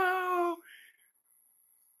 No.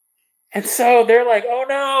 And so they're like, oh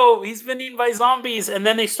no, he's been eaten by zombies. And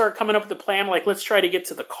then they start coming up with a plan, let's try to get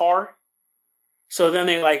to the car. So then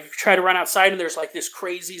they try to run outside, and there's this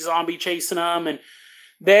crazy zombie chasing them. And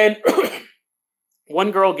then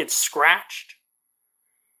one girl gets scratched.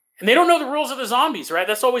 And they don't know the rules of the zombies, right?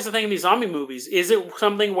 That's always the thing in these zombie movies. Is it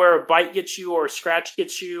something where a bite gets you or a scratch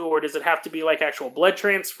gets you? Or does it have to be actual blood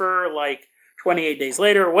transfer, 28 days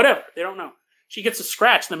later or whatever? They don't know. She gets a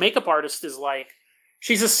scratch. The makeup artist is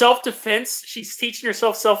she's a self-defense. She's teaching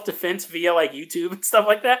herself self-defense via YouTube and stuff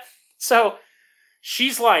like that. So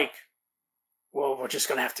she's well, we're just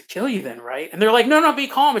going to have to kill you then, right? And they're like, no, be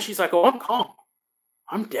calm. And she's like, oh, I'm calm.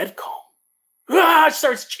 I'm dead calm. She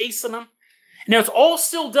starts chasing them. And now it's all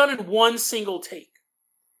still done in one single take.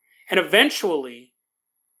 And eventually,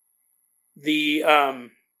 the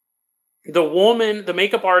woman, the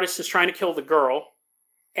makeup artist is trying to kill the girl.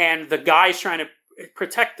 And the guy's trying to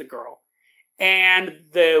protect the girl. And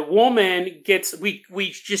the woman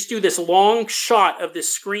we just do this long shot of this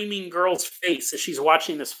screaming girl's face as she's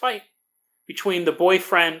watching this fight between the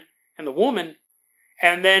boyfriend and the woman.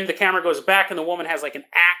 And then the camera goes back and the woman has an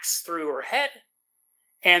axe through her head.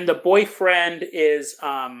 And the boyfriend is,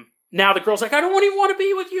 now the girl's like, I don't even want to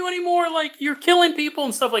be with you anymore. You're killing people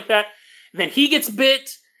and stuff like that. And then he gets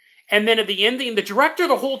bit. And then at the ending, the director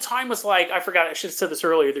the whole time was I forgot, I should have said this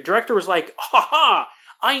earlier. The director was like, haha,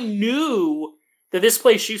 I knew that this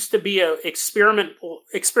place used to be a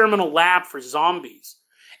experimental lab for zombies.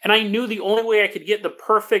 And I knew the only way I could get the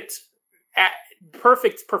perfect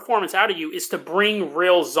performance out of you is to bring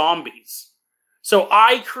real zombies. So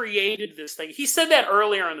I created this thing. He said that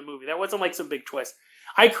earlier in the movie. That wasn't some big twist.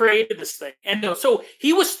 I created this thing. And so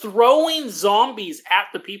he was throwing zombies at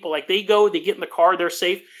the people. They get in the car, they're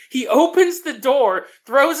safe. He opens the door,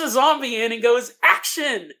 throws a zombie in and goes,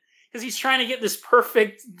 action! Because he's trying to get this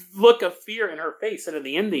perfect look of fear in her face. And in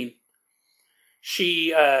the ending,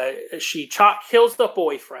 she kills the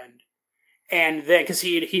boyfriend. And then, because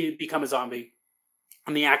he'd become a zombie.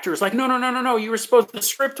 And the actor was like, no. You were supposed, the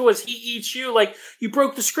script was he eats you. You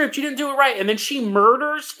broke the script. You didn't do it right. And then she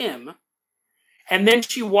murders him. And then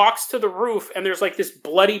she walks to the roof and there's this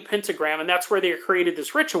bloody pentagram. And that's where they created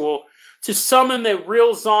this ritual to summon the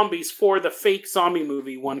real zombies for the fake zombie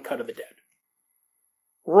movie, One Cut of the Dead.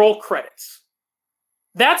 Roll credits.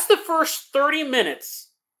 That's the first 30 minutes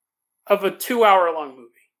of a 2-hour-long movie.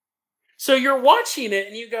 So you're watching it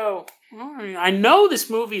and you go, I know this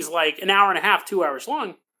movie's like an hour and a half, 2 hours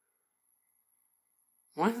long.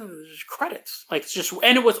 Why there's credits? Like it's just,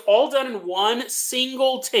 and it was all done in one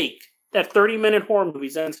single take. That 30-minute horror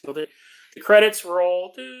movie's done. The credits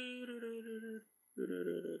roll.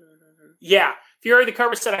 Yeah, Fury the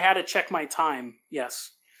cover said I had to check my time.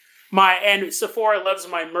 Yes, and Sephora loves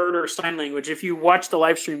my murder sign language. If you watch the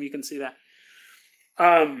live stream, you can see that.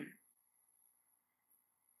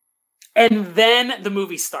 And then the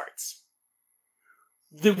movie starts.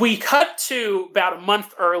 We cut to about a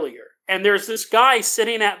month earlier. And there's this guy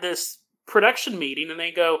sitting at this production meeting, and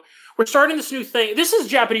they go, we're starting this new thing. This is a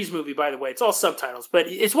Japanese movie, by the way. It's all subtitles. But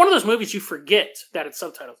it's one of those movies you forget that it's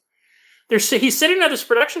subtitles. He's sitting at this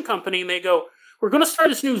production company, and they go, we're going to start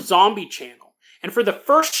this new zombie channel. And for the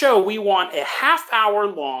first show, we want a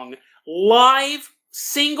half-hour-long, live,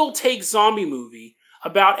 single-take zombie movie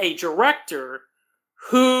about a director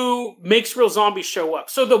who makes real zombies show up.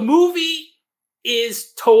 So the movie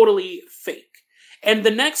is totally fake. And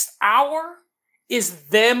the next hour is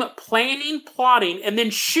them planning, plotting, and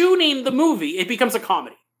then shooting the movie. It becomes a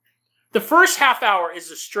comedy. The first half hour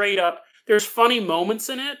is a straight up, there's funny moments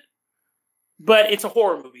in it, but it's a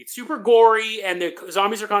horror movie. It's super gory, and the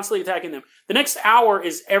zombies are constantly attacking them. The next hour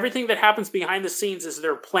is everything that happens behind the scenes as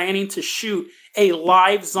they're planning to shoot a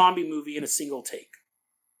live zombie movie in a single take.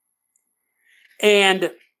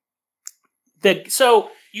 And so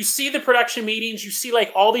you see the production meetings, you see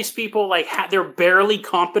like all these people, like they're barely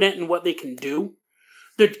competent in what they can do.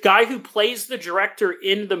 The guy who plays the director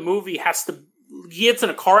in the movie he gets in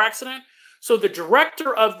a car accident. So the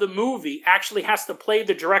director of the movie actually has to play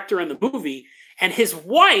the director in the movie. And his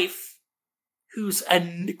wife, who's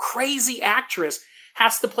a crazy actress,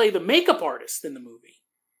 has to play the makeup artist in the movie.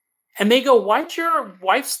 And they go, why'd your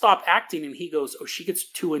wife stop acting? And he goes, oh, she gets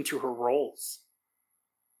too into her roles.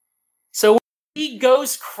 So when he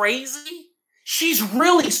goes crazy, she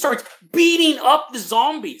really starts beating up the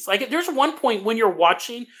zombies. Like, there's one point when you're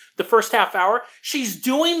watching the first half hour, she's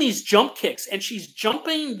doing these jump kicks, and she's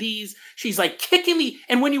jumping she's like kicking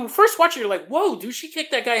and when you first watch it, you're like, whoa, dude, she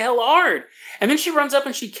kicked that guy hella hard. And then she runs up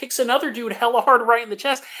and she kicks another dude hella hard right in the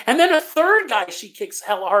chest. And then a third guy she kicks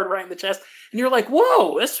hella hard right in the chest. And you're like,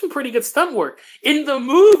 whoa, that's some pretty good stunt work. In the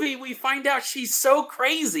movie, we find out she's so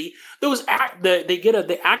crazy.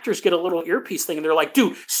 The actors get a little earpiece thing, and they're like,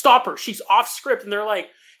 dude, stop her. She's off script. And they're like,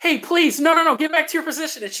 hey, please, no, get back to your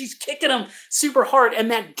position. And she's kicking him super hard.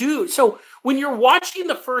 And that dude, so when you're watching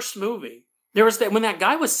the first movie, there was when that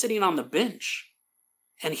guy was sitting on the bench,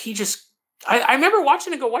 and he just, I remember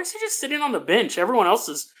watching it go, why is he just sitting on the bench? Everyone else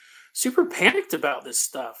is super panicked about this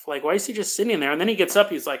stuff. Like, why is he just sitting there? And then he gets up,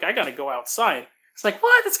 he's like, I gotta go outside. It's like,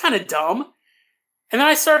 what? That's kind of dumb. And then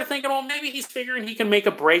I started thinking, well, maybe he's figuring he can make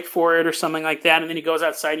a break for it or something like that. And then he goes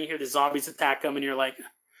outside and you hear the zombies attack him, and you're like,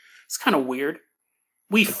 it's kind of weird.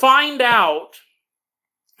 We find out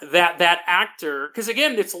that actor, because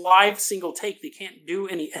again, it's live single take, they can't do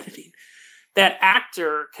any editing. That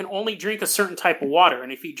actor can only drink a certain type of water.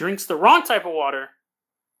 And if he drinks the wrong type of water,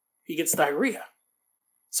 he gets diarrhea.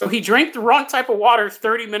 So he drank the wrong type of water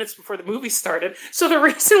 30 minutes before the movie started. So the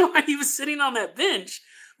reason why he was sitting on that bench,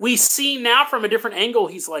 we see now from a different angle,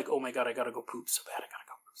 he's like, oh my God, I gotta go poop so bad.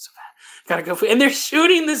 Gotta go poop. And they're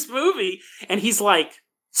shooting this movie, and he's like,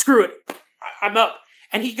 screw it, I'm up.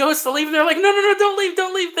 And he goes to leave, and they're like, no, don't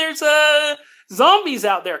leave. There's zombies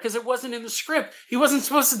out there, because it wasn't in the script. He wasn't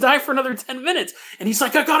supposed to die for another 10 minutes. And he's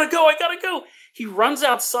like, I gotta go. He runs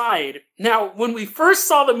outside. Now, when we first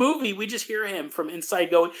saw the movie, we just hear him from inside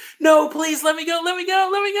going, no, please, let me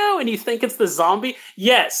go. And you think it's the zombie?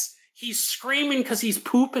 Yes, he's screaming because he's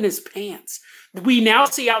pooping his pants. We now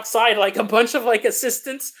see outside like a bunch of like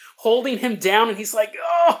assistants holding him down, and he's like,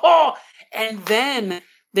 oh! And then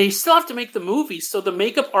they still have to make the movie, so the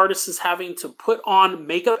makeup artist is having to put on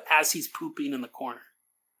makeup as he's pooping in the corner.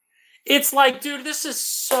 It's like, dude, it's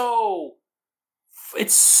so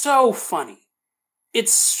funny.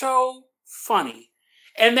 It's so funny.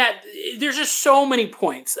 And that there's just so many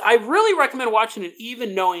points. I really recommend watching it,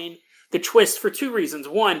 even knowing the twist, for two reasons.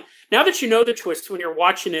 One, now that you know the twist, when you're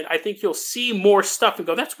watching it, I think you'll see more stuff and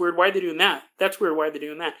go, that's weird, why are they doing that? That's weird, why are they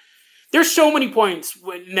doing that? There's so many points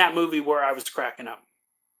in that movie where I was cracking up.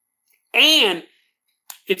 And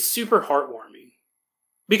it's super heartwarming.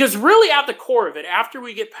 Because really at the core of it, after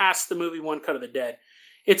we get past the movie One Cut of the Dead,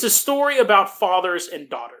 it's a story about fathers and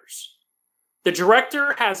daughters. The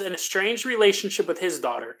director has an estranged relationship with his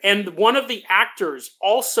daughter, and one of the actors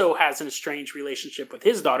also has an estranged relationship with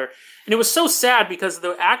his daughter. And it was so sad because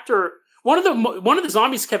the actor One of the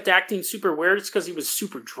zombies kept acting super weird. It's because he was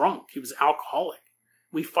super drunk. He was alcoholic.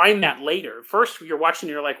 We find that later. First, you're watching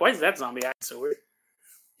and you're like, why is that zombie acting so weird?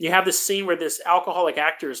 You have this scene where this alcoholic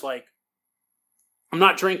actor is like, I'm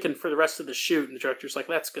not drinking for the rest of the shoot. And the director's like,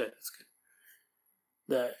 that's good. That's good.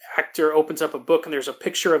 The actor opens up a book and there's a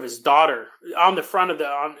picture of his daughter on the front of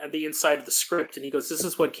on the inside of the script. And he goes, this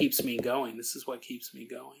is what keeps me going. This is what keeps me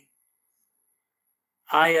going.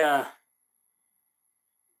 I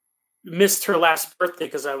missed her last birthday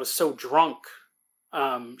because I was so drunk.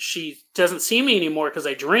 She doesn't see me anymore because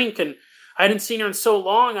I drink, and I hadn't seen her in so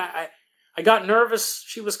long. I got nervous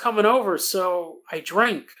she was coming over, so I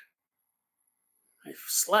drank. I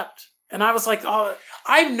slept. And I was like, oh,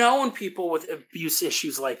 I've known people with abuse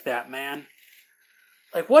issues like that, man.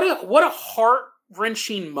 Like, what a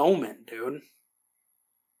heart-wrenching moment, dude.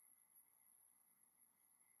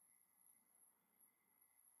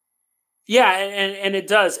 Yeah, and it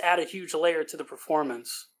does add a huge layer to the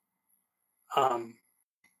performance.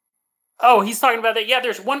 Oh, he's talking about that. Yeah,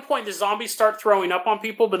 there's one point the zombies start throwing up on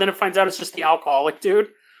people, but then it finds out it's just the alcoholic dude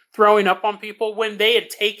throwing up on people. When they had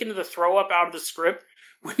taken the throw up out of the script,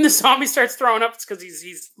 when the zombie starts throwing up, it's because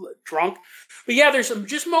he's drunk. But yeah, there's some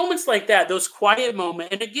just moments like that, those quiet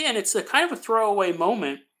moments. And again, it's a kind of a throwaway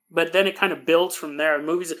moment, but then it kind of builds from there.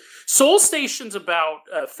 Movies, Soul Station's about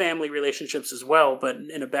family relationships as well, but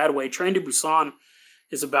in a bad way. Train to Busan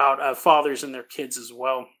is about fathers and their kids as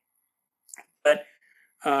well. But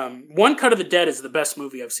One Cut of the Dead is the best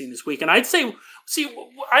movie I've seen this week. And I'd say,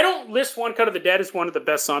 I don't list One Cut of the Dead as one of the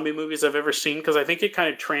best zombie movies I've ever seen because I think it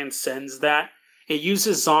kind of transcends that. It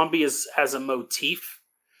uses zombie as a motif.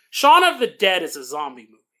 Shaun of the Dead is a zombie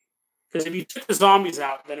movie. Because if you took the zombies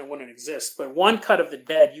out, then it wouldn't exist. But One Cut of the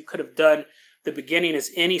Dead, you could have done the beginning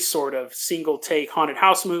as any sort of single-take haunted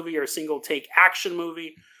house movie or single-take action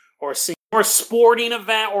movie or a sporting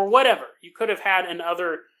event or whatever. You could have had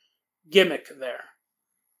another gimmick there.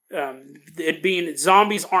 It being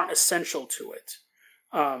zombies aren't essential to it.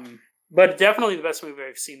 But definitely the best movie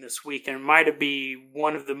I've seen this week, and it might be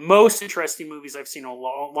one of the most interesting movies I've seen in a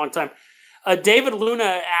long, long time. David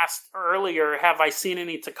Luna asked earlier, have I seen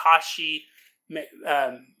any Takashi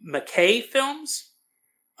Miike films?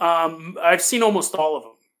 I've seen almost all of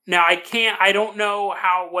them. Now, I don't know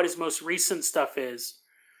what his most recent stuff is,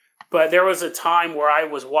 but there was a time where I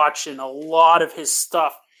was watching a lot of his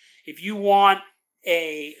stuff. If you want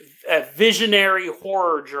a visionary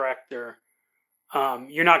horror director,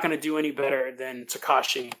 you're not going to do any better than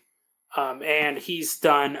Takashi. And he's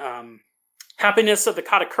done Happiness of the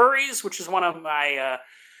Katakuris, which is one of my...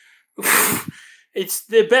 it's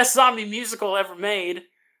the best zombie musical ever made.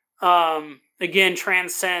 Again,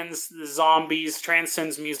 transcends the zombies,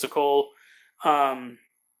 transcends musical.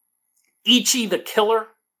 Ichi the Killer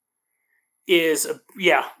is...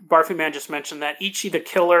 Barfy Man just mentioned that. Ichi the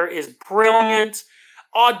Killer is brilliant.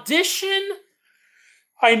 Audition...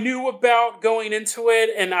 I knew about going into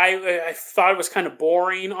it, and I thought it was kind of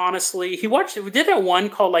boring, honestly. We did that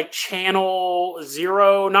one called, like, Channel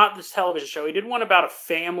Zero, not this television show. He did one about a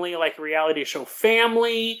family, like a reality show,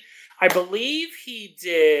 Family. I believe he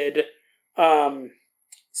did Sukiyaki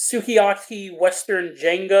Western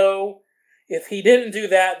Django. If he didn't do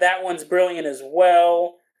that, that one's brilliant as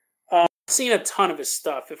well. Seen a ton of his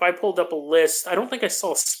stuff. If I pulled up a list, I don't think I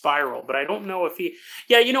saw Spiral, but I don't know if he...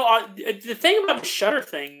 Yeah, the thing about the Shudder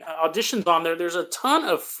thing, auditions on there's a ton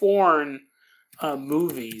of foreign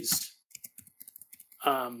movies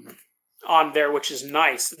on there, which is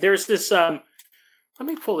nice. There's this... let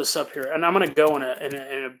me pull this up here, and I'm going to go in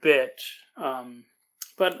a bit.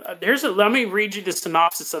 But let me read you the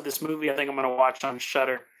synopsis of this movie I think I'm going to watch on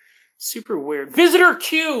Shudder. Super weird. Visitor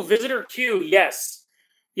Q, yes.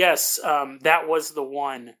 Yes, that was the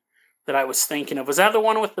one that I was thinking of. Was that the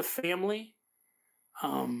one with the family?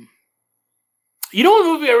 You know what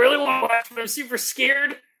movie I really want to watch, but I'm super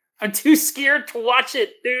scared? I'm too scared to watch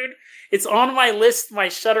it, dude. It's on my list, my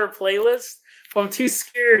Shudder playlist, but I'm too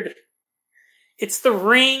scared. It's The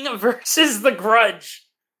Ring versus The Grudge.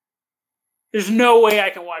 There's no way I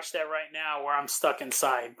can watch that right now where I'm stuck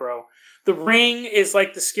inside, bro. The Ring is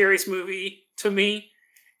like the scariest movie to me.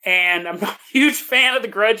 And I'm not a huge fan of the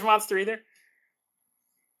Grudge monster either.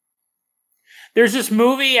 There's this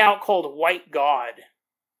movie out called White God.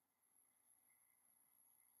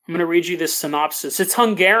 I'm going to read you this synopsis. It's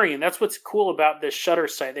Hungarian. That's what's cool about this Shudder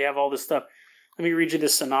site. They have all this stuff. Let me read you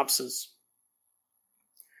this synopsis.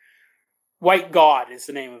 White God is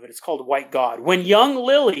the name of it. It's called White God. When young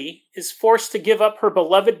Lily is forced to give up her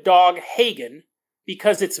beloved dog, Hagen,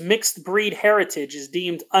 because its mixed breed heritage is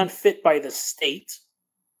deemed unfit by the state,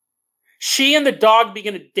 she and the dog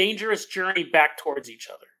begin a dangerous journey back towards each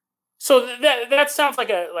other. So that sounds like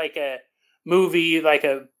a movie, like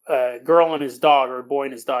a girl and his dog, or a boy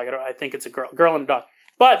and his dog. I think it's a girl and a dog.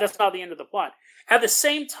 But that's not the end of the plot. At the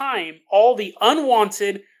same time, all the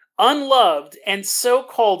unwanted, unloved, and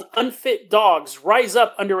so-called unfit dogs rise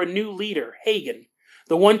up under a new leader, Hagen,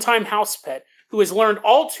 the one-time house pet, who has learned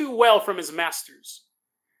all too well from his masters.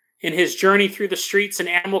 In his journey through the streets and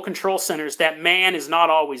animal control centers, that man is not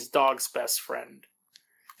always dog's best friend.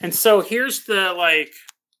 And so here's the, like,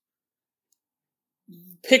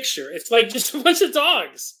 picture. It's like just a bunch of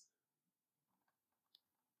dogs.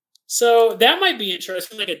 So that might be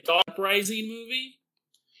interesting, like a dog rising movie.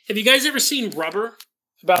 Have you guys ever seen Rubber?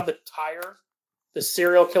 About the tire? The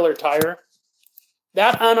serial killer tire?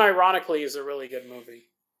 That, unironically, is a really good movie.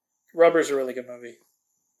 Rubber's a really good movie.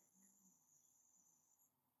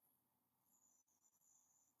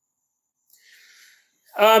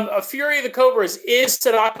 A Fury of the Cobras, is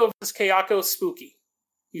Sadako vs. Kayako spooky?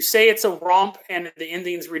 You say it's a romp and the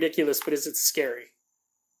ending's ridiculous, but is it scary?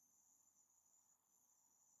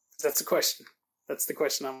 That's the question. That's the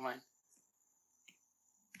question on mine.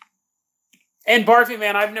 And Barfy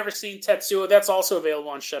Man, I've never seen Tetsuo. That's also available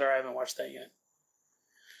on Shudder. I haven't watched that yet.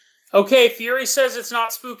 Okay, Fury says it's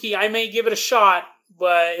not spooky. I may give it a shot,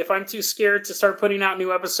 but if I'm too scared to start putting out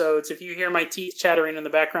new episodes, if you hear my teeth chattering in the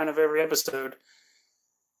background of every episode,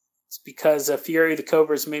 it's because Fury of the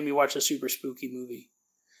Cobras made me watch a super spooky movie.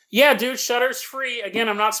 Yeah, dude, Shudder's free. Again,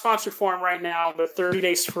 I'm not sponsored for them right now, but 30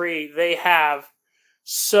 days free. They have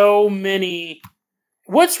so many.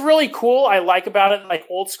 What's really cool, I like about it, like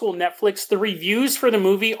old school Netflix, the reviews for the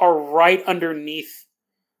movie are right underneath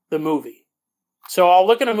the movie. So I'll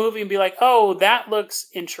look at a movie and be like, oh, that looks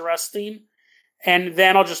interesting. And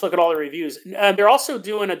then I'll just look at all the reviews. They're also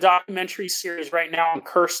doing a documentary series right now on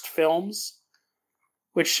cursed films,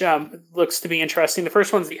 which looks to be interesting. The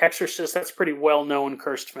first one's The Exorcist. That's a pretty well-known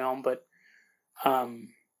cursed film. But,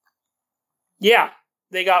 yeah,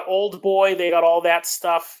 they got Old Boy. They got all that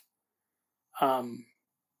stuff.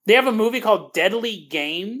 They have a movie called Deadly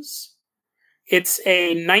Games. It's a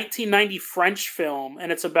 1990 French film,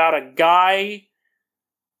 and it's about a guy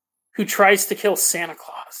who tries to kill Santa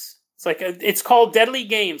Claus. It's called Deadly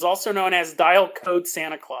Games, also known as Dial Code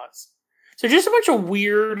Santa Claus. So just a bunch of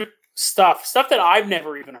weird stuff that I've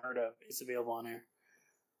never even heard of is available on here.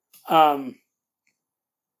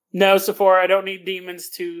 No, Sephora, I don't need demons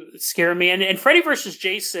to scare me. And Freddy vs.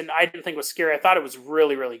 Jason, I didn't think was scary. I thought it was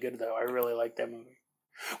really, really good, though. I really liked that movie.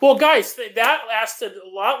 Well, guys, that lasted a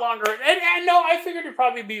lot longer. And no, I figured it'd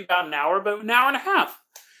probably be about an hour, but an hour and a half.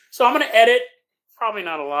 So I'm going to edit. Probably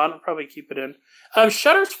not a lot. I'll probably keep it in.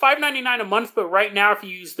 Shutter's $5.99 a month, but right now, if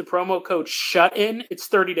you use the promo code SHUTIN, it's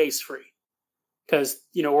 30 days free. Because,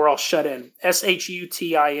 we're all shut in.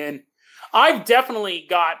 SHUTIN. I'm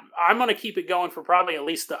going to keep it going for probably at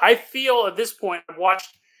least, I feel at this point, I've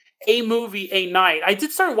watched a movie a night. I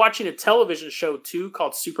did start watching a television show, too,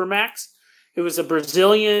 called Supermax. It was a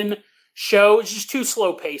Brazilian show. It's just too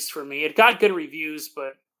slow paced for me. It got good reviews,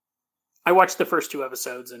 but I watched the first 2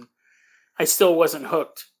 episodes and I still wasn't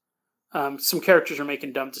hooked. Some characters are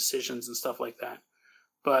making dumb decisions and stuff like that.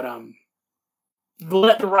 But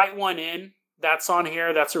Let the Right One In, that's on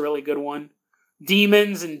here. That's a really good one.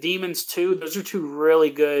 Demons and Demons 2, those are 2 really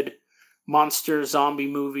good monster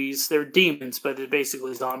zombie movies. They're demons, but they're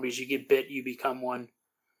basically zombies. You get bit, you become one.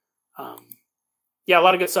 Yeah, a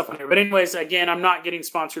lot of good stuff on here. But anyways, again, I'm not getting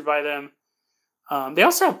sponsored by them. They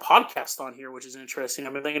also have podcasts on here, which is interesting.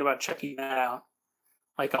 I've been thinking about checking that out.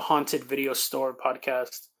 Like a haunted video store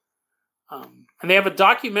podcast. And they have a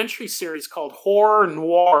documentary series called Horror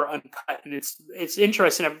Noir Uncut. And it's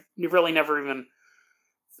interesting. I've really never even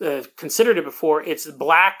considered it before. It's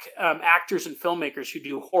black actors and filmmakers who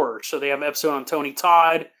do horror. So they have an episode on Tony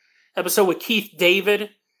Todd, episode with Keith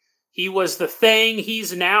David. He was the Thing.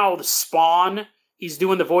 He's now the Spawn. He's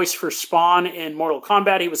doing the voice for Spawn in Mortal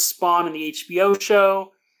Kombat. He was Spawn in the HBO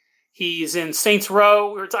show. He's in Saints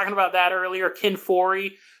Row. We were talking about that earlier. Ken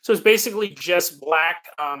Foree. So it's basically just black.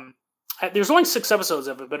 There's only 6 episodes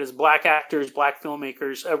of it, but it's black actors, black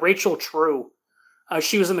filmmakers. Rachel True.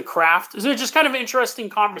 She was in The Craft. So it's just kind of an interesting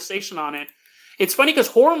conversation on it. It's funny because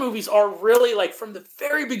horror movies are really, like, from the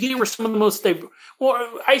very beginning were some of the most,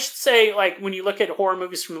 I should say, like, when you look at horror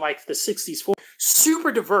movies from, like, the 60s,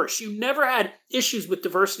 super diverse. You never had issues with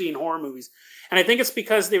diversity in horror movies. And I think it's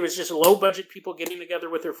because there was just low-budget people getting together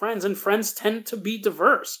with their friends, and friends tend to be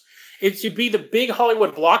diverse. It should be the big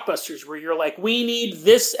Hollywood blockbusters where you're like, we need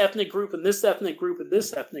this ethnic group and this ethnic group and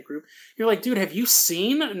this ethnic group. You're like, dude, have you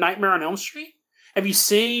seen Nightmare on Elm Street? Have you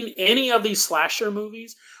seen any of these slasher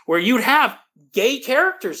movies where you'd have gay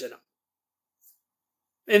characters in them?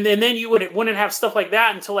 And then you wouldn't have stuff like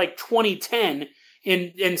that until like 2010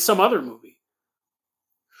 in some other movie.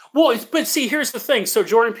 Well, but see, here's the thing. So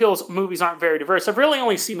Jordan Peele's movies aren't very diverse. I've really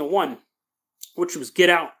only seen the one, which was Get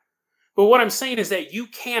Out. But what I'm saying is that you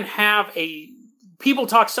can have people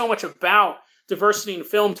talk so much about diversity in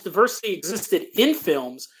films. Diversity existed in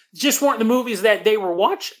films, just weren't the movies that they were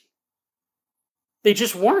watching. They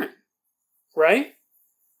just weren't, right?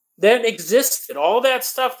 That existed. All that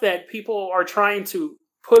stuff that people are trying to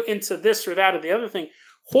put into this or that or the other thing,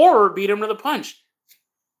 horror beat them to the punch.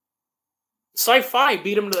 Sci-fi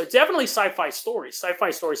beat them to the... Definitely sci-fi stories.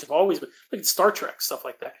 Sci-fi stories have always been... Look at Star Trek, stuff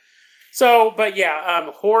like that. So, but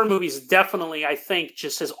yeah, horror movies definitely, I think,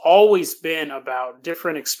 just has always been about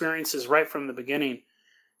different experiences right from the beginning.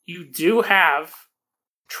 You do have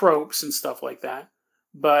tropes and stuff like that,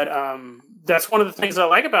 but that's one of the things I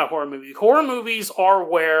like about horror movies. Horror movies are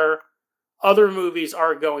where other movies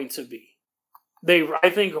are going to be. I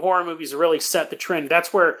think horror movies really set the trend.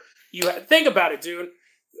 That's where you... Think about it, dude.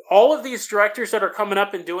 All of these directors that are coming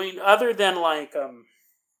up and doing, other than like...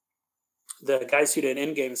 the guys who did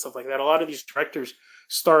Endgame and stuff like that, a lot of these directors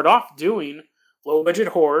start off doing low-budget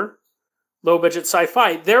horror, low-budget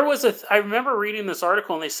sci-fi. I remember reading this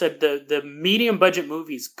article, and they said the medium-budget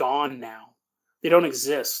movie's gone now. They don't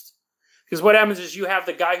exist. Because what happens is you have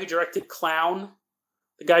the guy who directed Clown.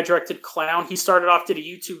 The guy directed Clown. He started off, did a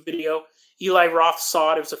YouTube video. Eli Roth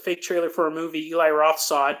saw it. It was a fake trailer for a movie. Eli Roth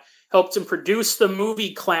saw it. Helped him produce the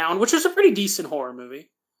movie Clown, which was a pretty decent horror movie.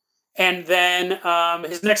 And then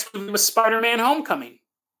his next movie was Spider-Man Homecoming.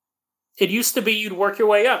 It used to be you'd work your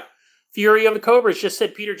way up. Fury of the Cobras, just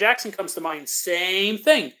said Peter Jackson comes to mind. Same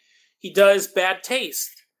thing. He does Bad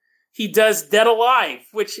Taste. He does Dead Alive,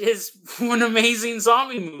 which is an amazing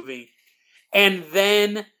zombie movie. And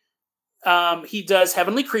then he does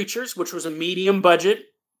Heavenly Creatures, which was a medium-budget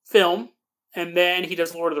film. And then he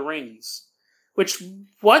does Lord of the Rings, which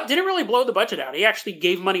didn't really blow the budget out. He actually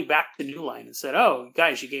gave money back to New Line and said, "Oh,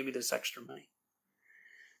 guys, you gave me this extra money."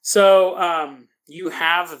 So you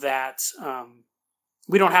have that.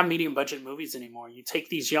 We don't have medium budget movies anymore. You take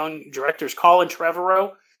these young directors, Colin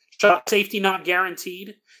Trevorrow, shot Safety Not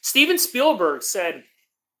Guaranteed. Steven Spielberg said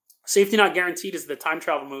Safety Not Guaranteed is the time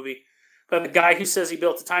travel movie, but the guy who says he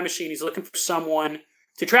built a time machine, he's looking for someone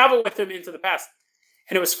to travel with him into the past.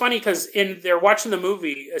 And it was funny because they're watching the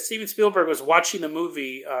movie. Steven Spielberg was watching the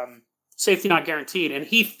movie Safety Not Guaranteed, and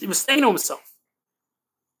he was thinking to himself,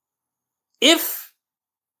 if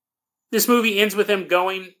this movie ends with him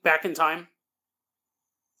going back in time,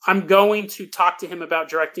 I'm going to talk to him about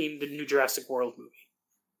directing the new Jurassic World movie.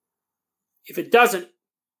 If it doesn't,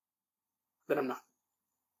 then I'm not.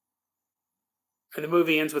 And the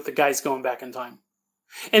movie ends with the guys going back in time.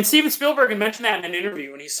 And Steven Spielberg had mentioned that in an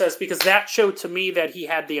interview, and he says, because that showed to me that he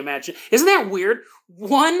had the imagination. Isn't that weird?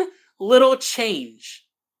 One little change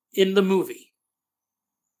in the movie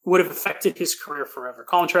would have affected his career forever.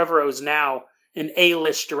 Colin Trevorrow is now an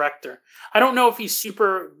A-list director. I don't know if he's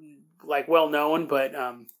super well known, but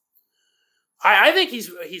I think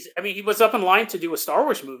he's. I mean, he was up in line to do a Star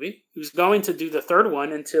Wars movie. He was going to do the third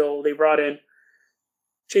one until they brought in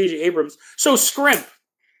J.J. Abrams. So Scrimp.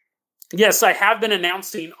 Yes, I have been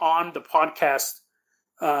announcing on the podcast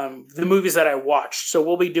the movies that I watched. So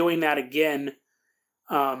we'll be doing that again.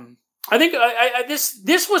 I think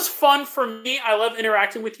this was fun for me. I love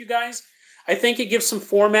interacting with you guys. I think it gives some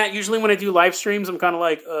format. Usually when I do live streams, I'm kind of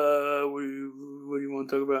like, what do you want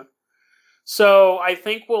to talk about? So I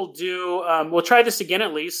think we'll try this again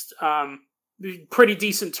at least. Pretty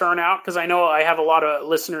decent turnout because I know I have a lot of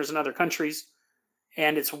listeners in other countries.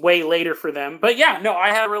 And it's way later for them. But yeah, no,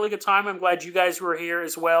 I had a really good time. I'm glad you guys were here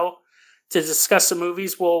as well to discuss some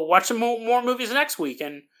movies. We'll watch some more movies next week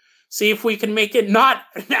and see if we can make it not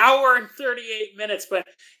an hour and 38 minutes. But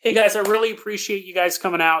hey, guys, I really appreciate you guys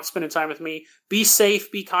coming out, spending time with me. Be safe,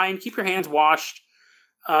 be kind, keep your hands washed.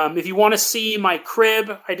 If you want to see my crib,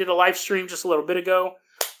 I did a live stream just a little bit ago.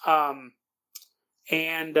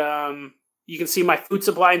 And you can see my food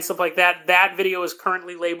supply and stuff like that. That video is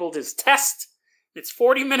currently labeled as test. It's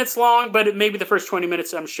 40 minutes long, but maybe the first 20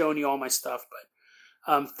 minutes I'm showing you all my stuff.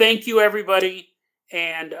 But thank you, everybody.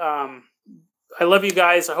 And I love you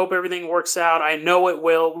guys. I hope everything works out. I know it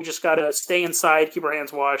will. We just got to stay inside, keep our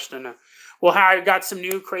hands washed. And I got some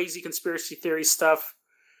new crazy conspiracy theory stuff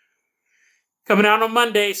coming out on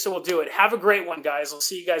Monday, so we'll do it. Have a great one, guys. I'll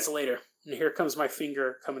see you guys later. And here comes my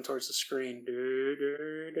finger coming towards the screen.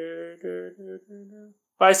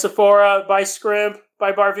 Bye, Sephora. Bye, Scrib.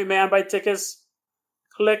 Bye, Barbie Man. Bye, Tickus.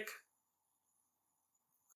 Click.